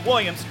to Jamal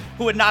Williams,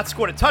 who had not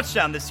scored a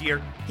touchdown this year.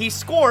 He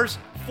scores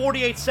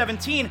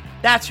 48-17.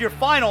 That's your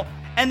final.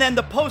 And then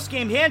the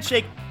post-game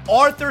handshake,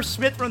 Arthur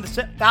Smith from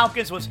the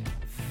Falcons was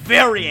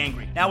very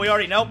angry. Now, we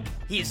already know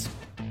he's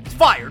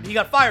fired. He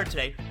got fired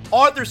today.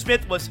 Arthur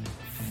Smith was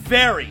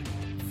very,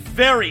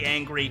 very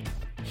angry.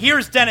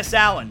 Here's Dennis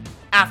Allen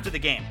after the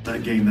game.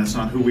 That game, that's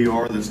not who we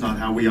are. That's not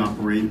how we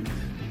operate.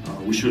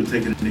 We should have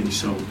taken a knee,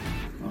 so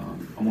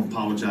I want to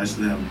apologize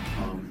to them.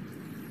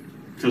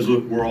 Because,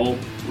 look, we're all,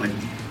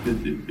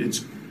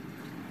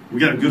 we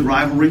got a good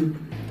rivalry,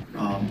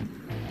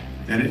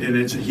 and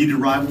it's a heated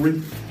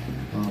rivalry.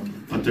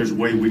 But there's a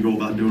way we go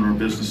about doing our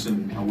business,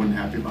 and I wasn't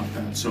happy about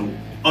that. So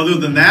other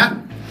than that,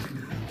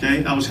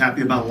 okay, I was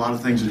happy about a lot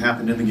of things that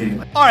happened in the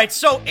game. All right,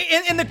 so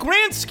in the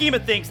grand scheme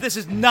of things, this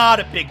is not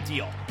a big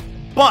deal.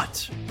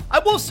 But I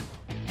will,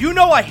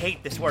 I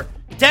hate this, where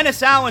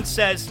Dennis Allen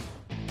says,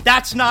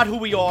 that's not who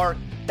we are,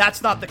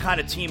 that's not the kind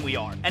of team we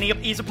are. And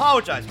he's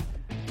apologizing.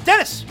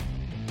 Dennis,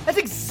 that's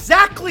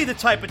exactly the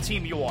type of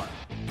team you are.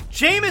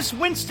 Jameis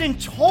Winston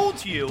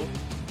told you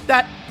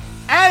that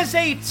as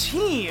a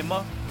team,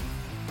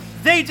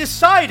 they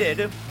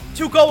decided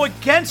to go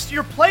against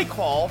your play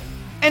call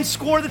and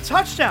score the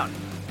touchdown.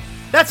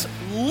 That's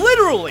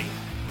literally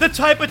the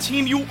type of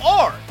team you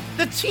are.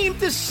 The team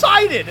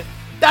decided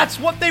that's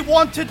what they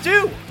want to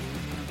do.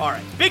 All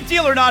right, big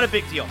deal or not a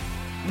big deal?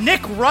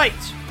 Nick Wright,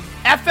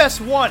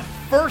 FS1,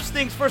 first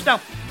things first.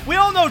 Now, we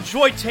all know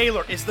Joy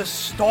Taylor is the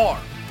star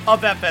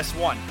of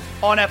FS1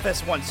 on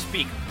FS1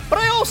 Speak. But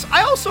I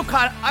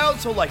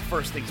also like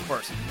first things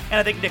first. And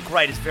I think Nick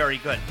Wright is very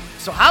good.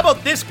 So how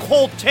about this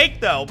cold take,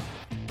 though?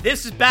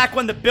 This is back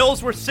when the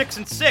Bills were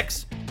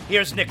 6-6.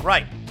 Here's Nick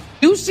Wright.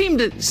 You seem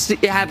to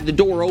have the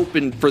door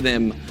open for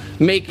them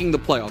making the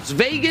playoffs.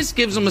 Vegas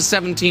gives them a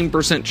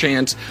 17%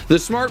 chance. The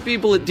smart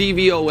people at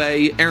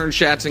DVOA, Aaron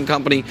Schatz and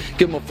company,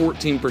 give them a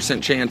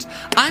 14% chance.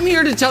 I'm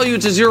here to tell you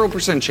it's a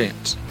 0%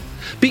 chance.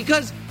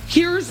 Because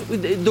here's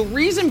the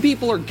reason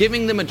people are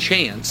giving them a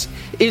chance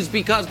is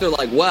because they're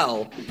like,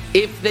 well,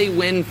 if they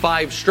win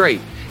 5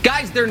 straight.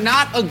 Guys, they're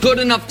not a good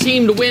enough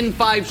team to win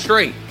 5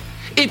 straight.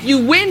 If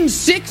you win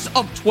 6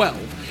 of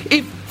 12,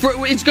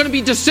 it's going to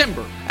be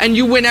December and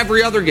you win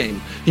every other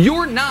game.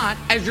 You're not,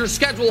 as your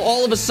schedule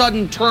all of a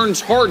sudden turns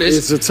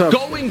hardest,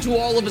 going to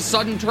all of a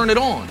sudden turn it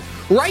on.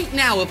 Right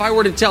now, if I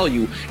were to tell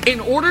you,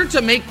 in order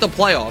to make the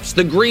playoffs,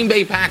 the Green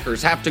Bay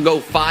Packers have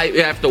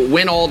to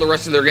win all the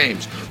rest of their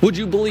games. Would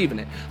you believe in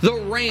it? The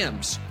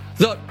Rams,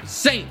 the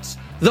Saints,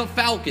 the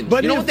Falcons.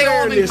 But you know what they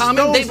all have in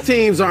common? Those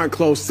teams aren't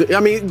close to. I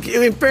mean,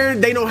 in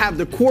fairness, they don't have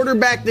the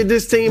quarterback that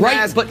this team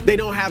has. But they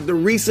don't have the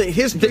recent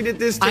history that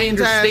this team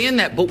has. I understand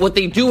that, but what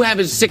they do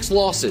have is 6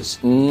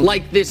 losses,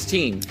 like this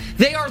team.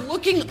 They are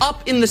looking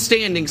up in the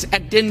standings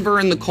at Denver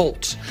and the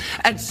Colts.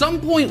 At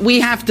some point, we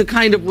have to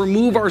kind of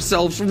remove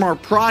ourselves from our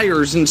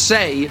priors and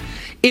say,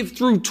 if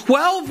through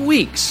 12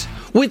 weeks,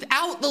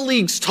 without the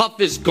league's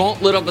toughest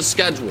gauntlet of a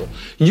schedule,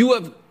 you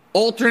have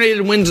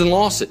alternated wins and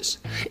losses.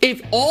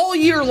 If all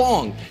year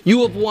long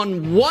you have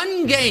won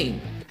 1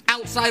 game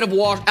outside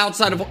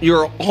of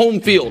your home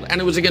field and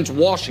it was against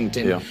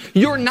Washington,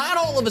 you're not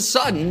all of a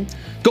sudden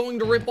going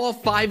to rip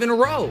off 5 in a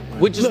row,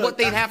 which is what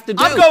they'd have to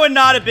do. I'm going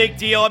not a big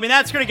deal. I mean,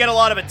 that's going to get a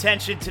lot of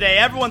attention today.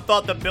 Everyone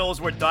thought the Bills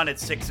were done at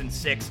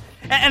 6-6.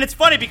 And it's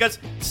funny because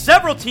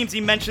several teams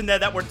he mentioned there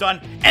that were done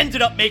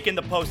ended up making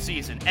the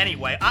postseason.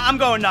 Anyway, I'm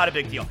going not a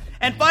big deal.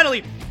 And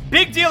finally,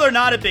 big deal or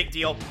not a big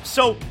deal.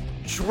 So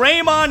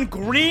Draymond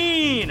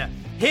Green,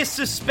 his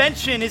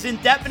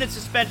indefinite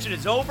suspension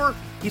is over.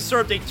 He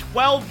served a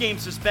 12-game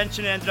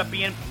suspension, it ended up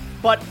being,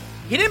 but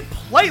he didn't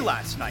play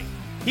last night.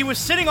 He was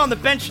sitting on the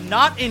bench,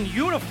 not in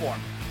uniform.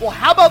 Well,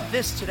 how about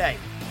this today?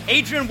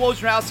 Adrian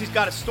Wojnarowski's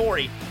got a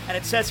story, and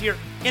it says here,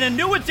 in a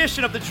new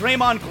edition of the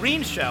Draymond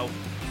Green Show,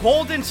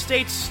 Golden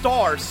State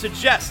Star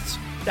suggests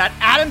that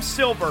Adam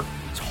Silver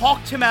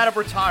talked him out of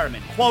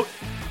retirement. Quote,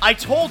 I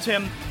told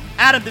him,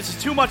 Adam, this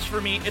is too much for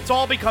me. It's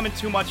all becoming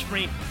too much for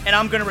me, and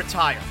I'm going to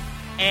retire.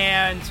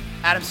 And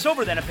Adam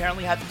Silver then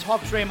apparently had to talk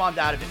Draymond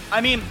out of it.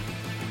 I mean,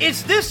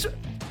 this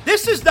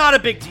is not a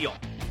big deal.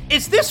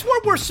 Is this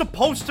where we're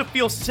supposed to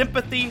feel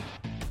sympathy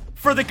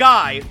for the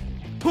guy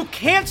who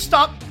can't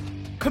stop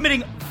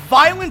committing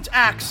violent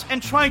acts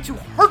and trying to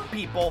hurt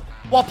people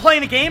while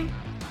playing a game?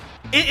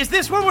 Is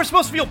this where we're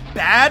supposed to feel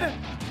bad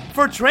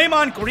for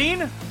Draymond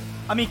Green?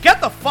 I mean,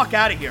 get the fuck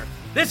out of here.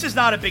 This is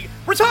not a big...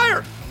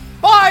 Retire!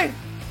 Bye!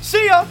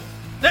 See ya!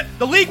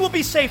 The league will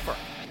be safer.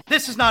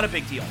 This is not a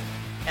big deal.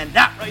 And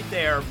that right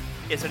there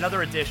is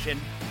another edition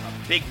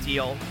of Big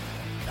Deal,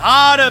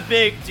 Not a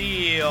Big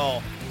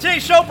Deal.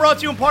 Today's show brought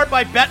to you in part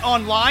by Bet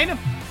Online.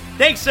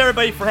 Thanks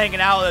everybody for hanging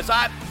out with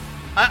us.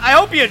 I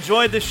hope you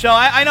enjoyed the show.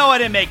 I know I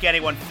didn't make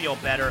anyone feel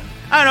better.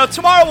 I don't know.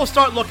 Tomorrow we'll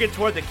start looking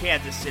toward the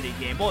Kansas City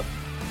game. Well,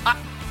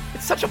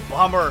 it's such a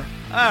bummer.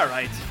 All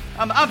right.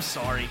 I'm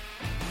sorry.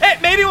 Hey,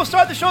 maybe we'll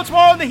start the show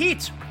tomorrow on the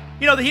Heat.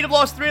 You know, the Heat have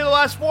lost 3 of the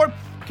last 4.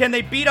 Can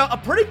they beat a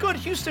pretty good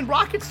Houston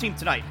Rockets team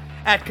tonight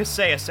at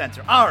Kaseya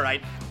Center? All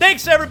right.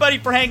 Thanks, everybody,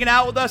 for hanging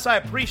out with us. I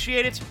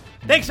appreciate it.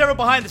 Thanks, everyone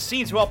behind the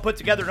scenes who helped put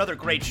together another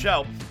great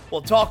show.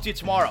 We'll talk to you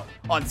tomorrow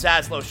on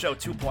Zaslow Show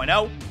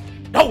 2.0.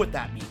 Know what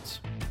that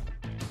means.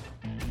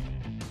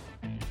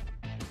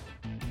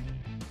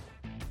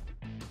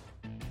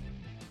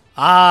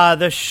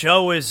 The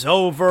show is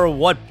over.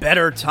 What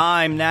better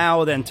time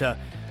now than to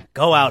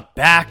go out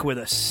back with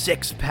a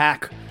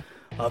 6-pack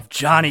of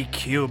Johnny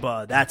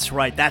Cuba. That's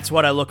right. That's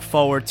what I look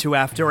forward to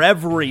after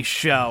every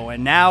show.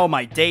 And now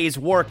my day's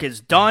work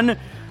is done.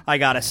 I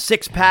got a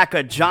 6-pack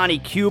of Johnny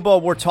Cuba.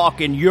 We're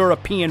talking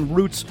European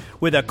roots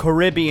with a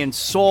Caribbean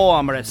soul.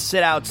 I'm going to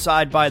sit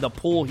outside by the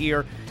pool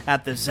here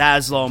at the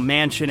Zaslow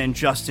Mansion and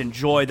just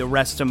enjoy the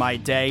rest of my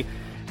day.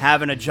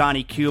 Having a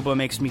Johnny Cuba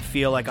makes me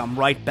feel like I'm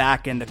right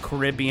back in the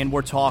Caribbean.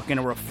 We're talking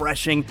a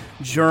refreshing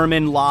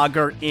German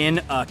lager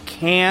in a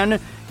can.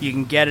 You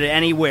can get it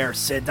anywhere.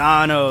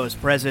 Sedano's,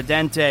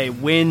 Presidente,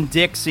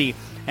 Winn-Dixie.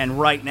 And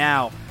right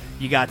now,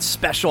 you got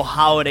special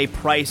holiday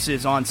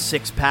prices on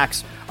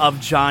 6-packs of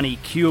Johnny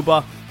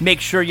Cuba.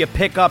 Make sure you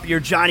pick up your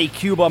Johnny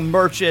Cuba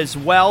merch as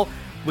well.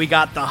 We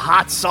got the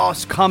hot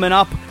sauce coming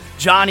up.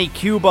 Johnny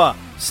Cuba,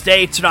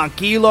 stay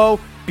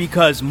tranquilo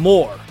because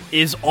more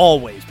is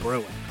always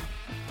brewing.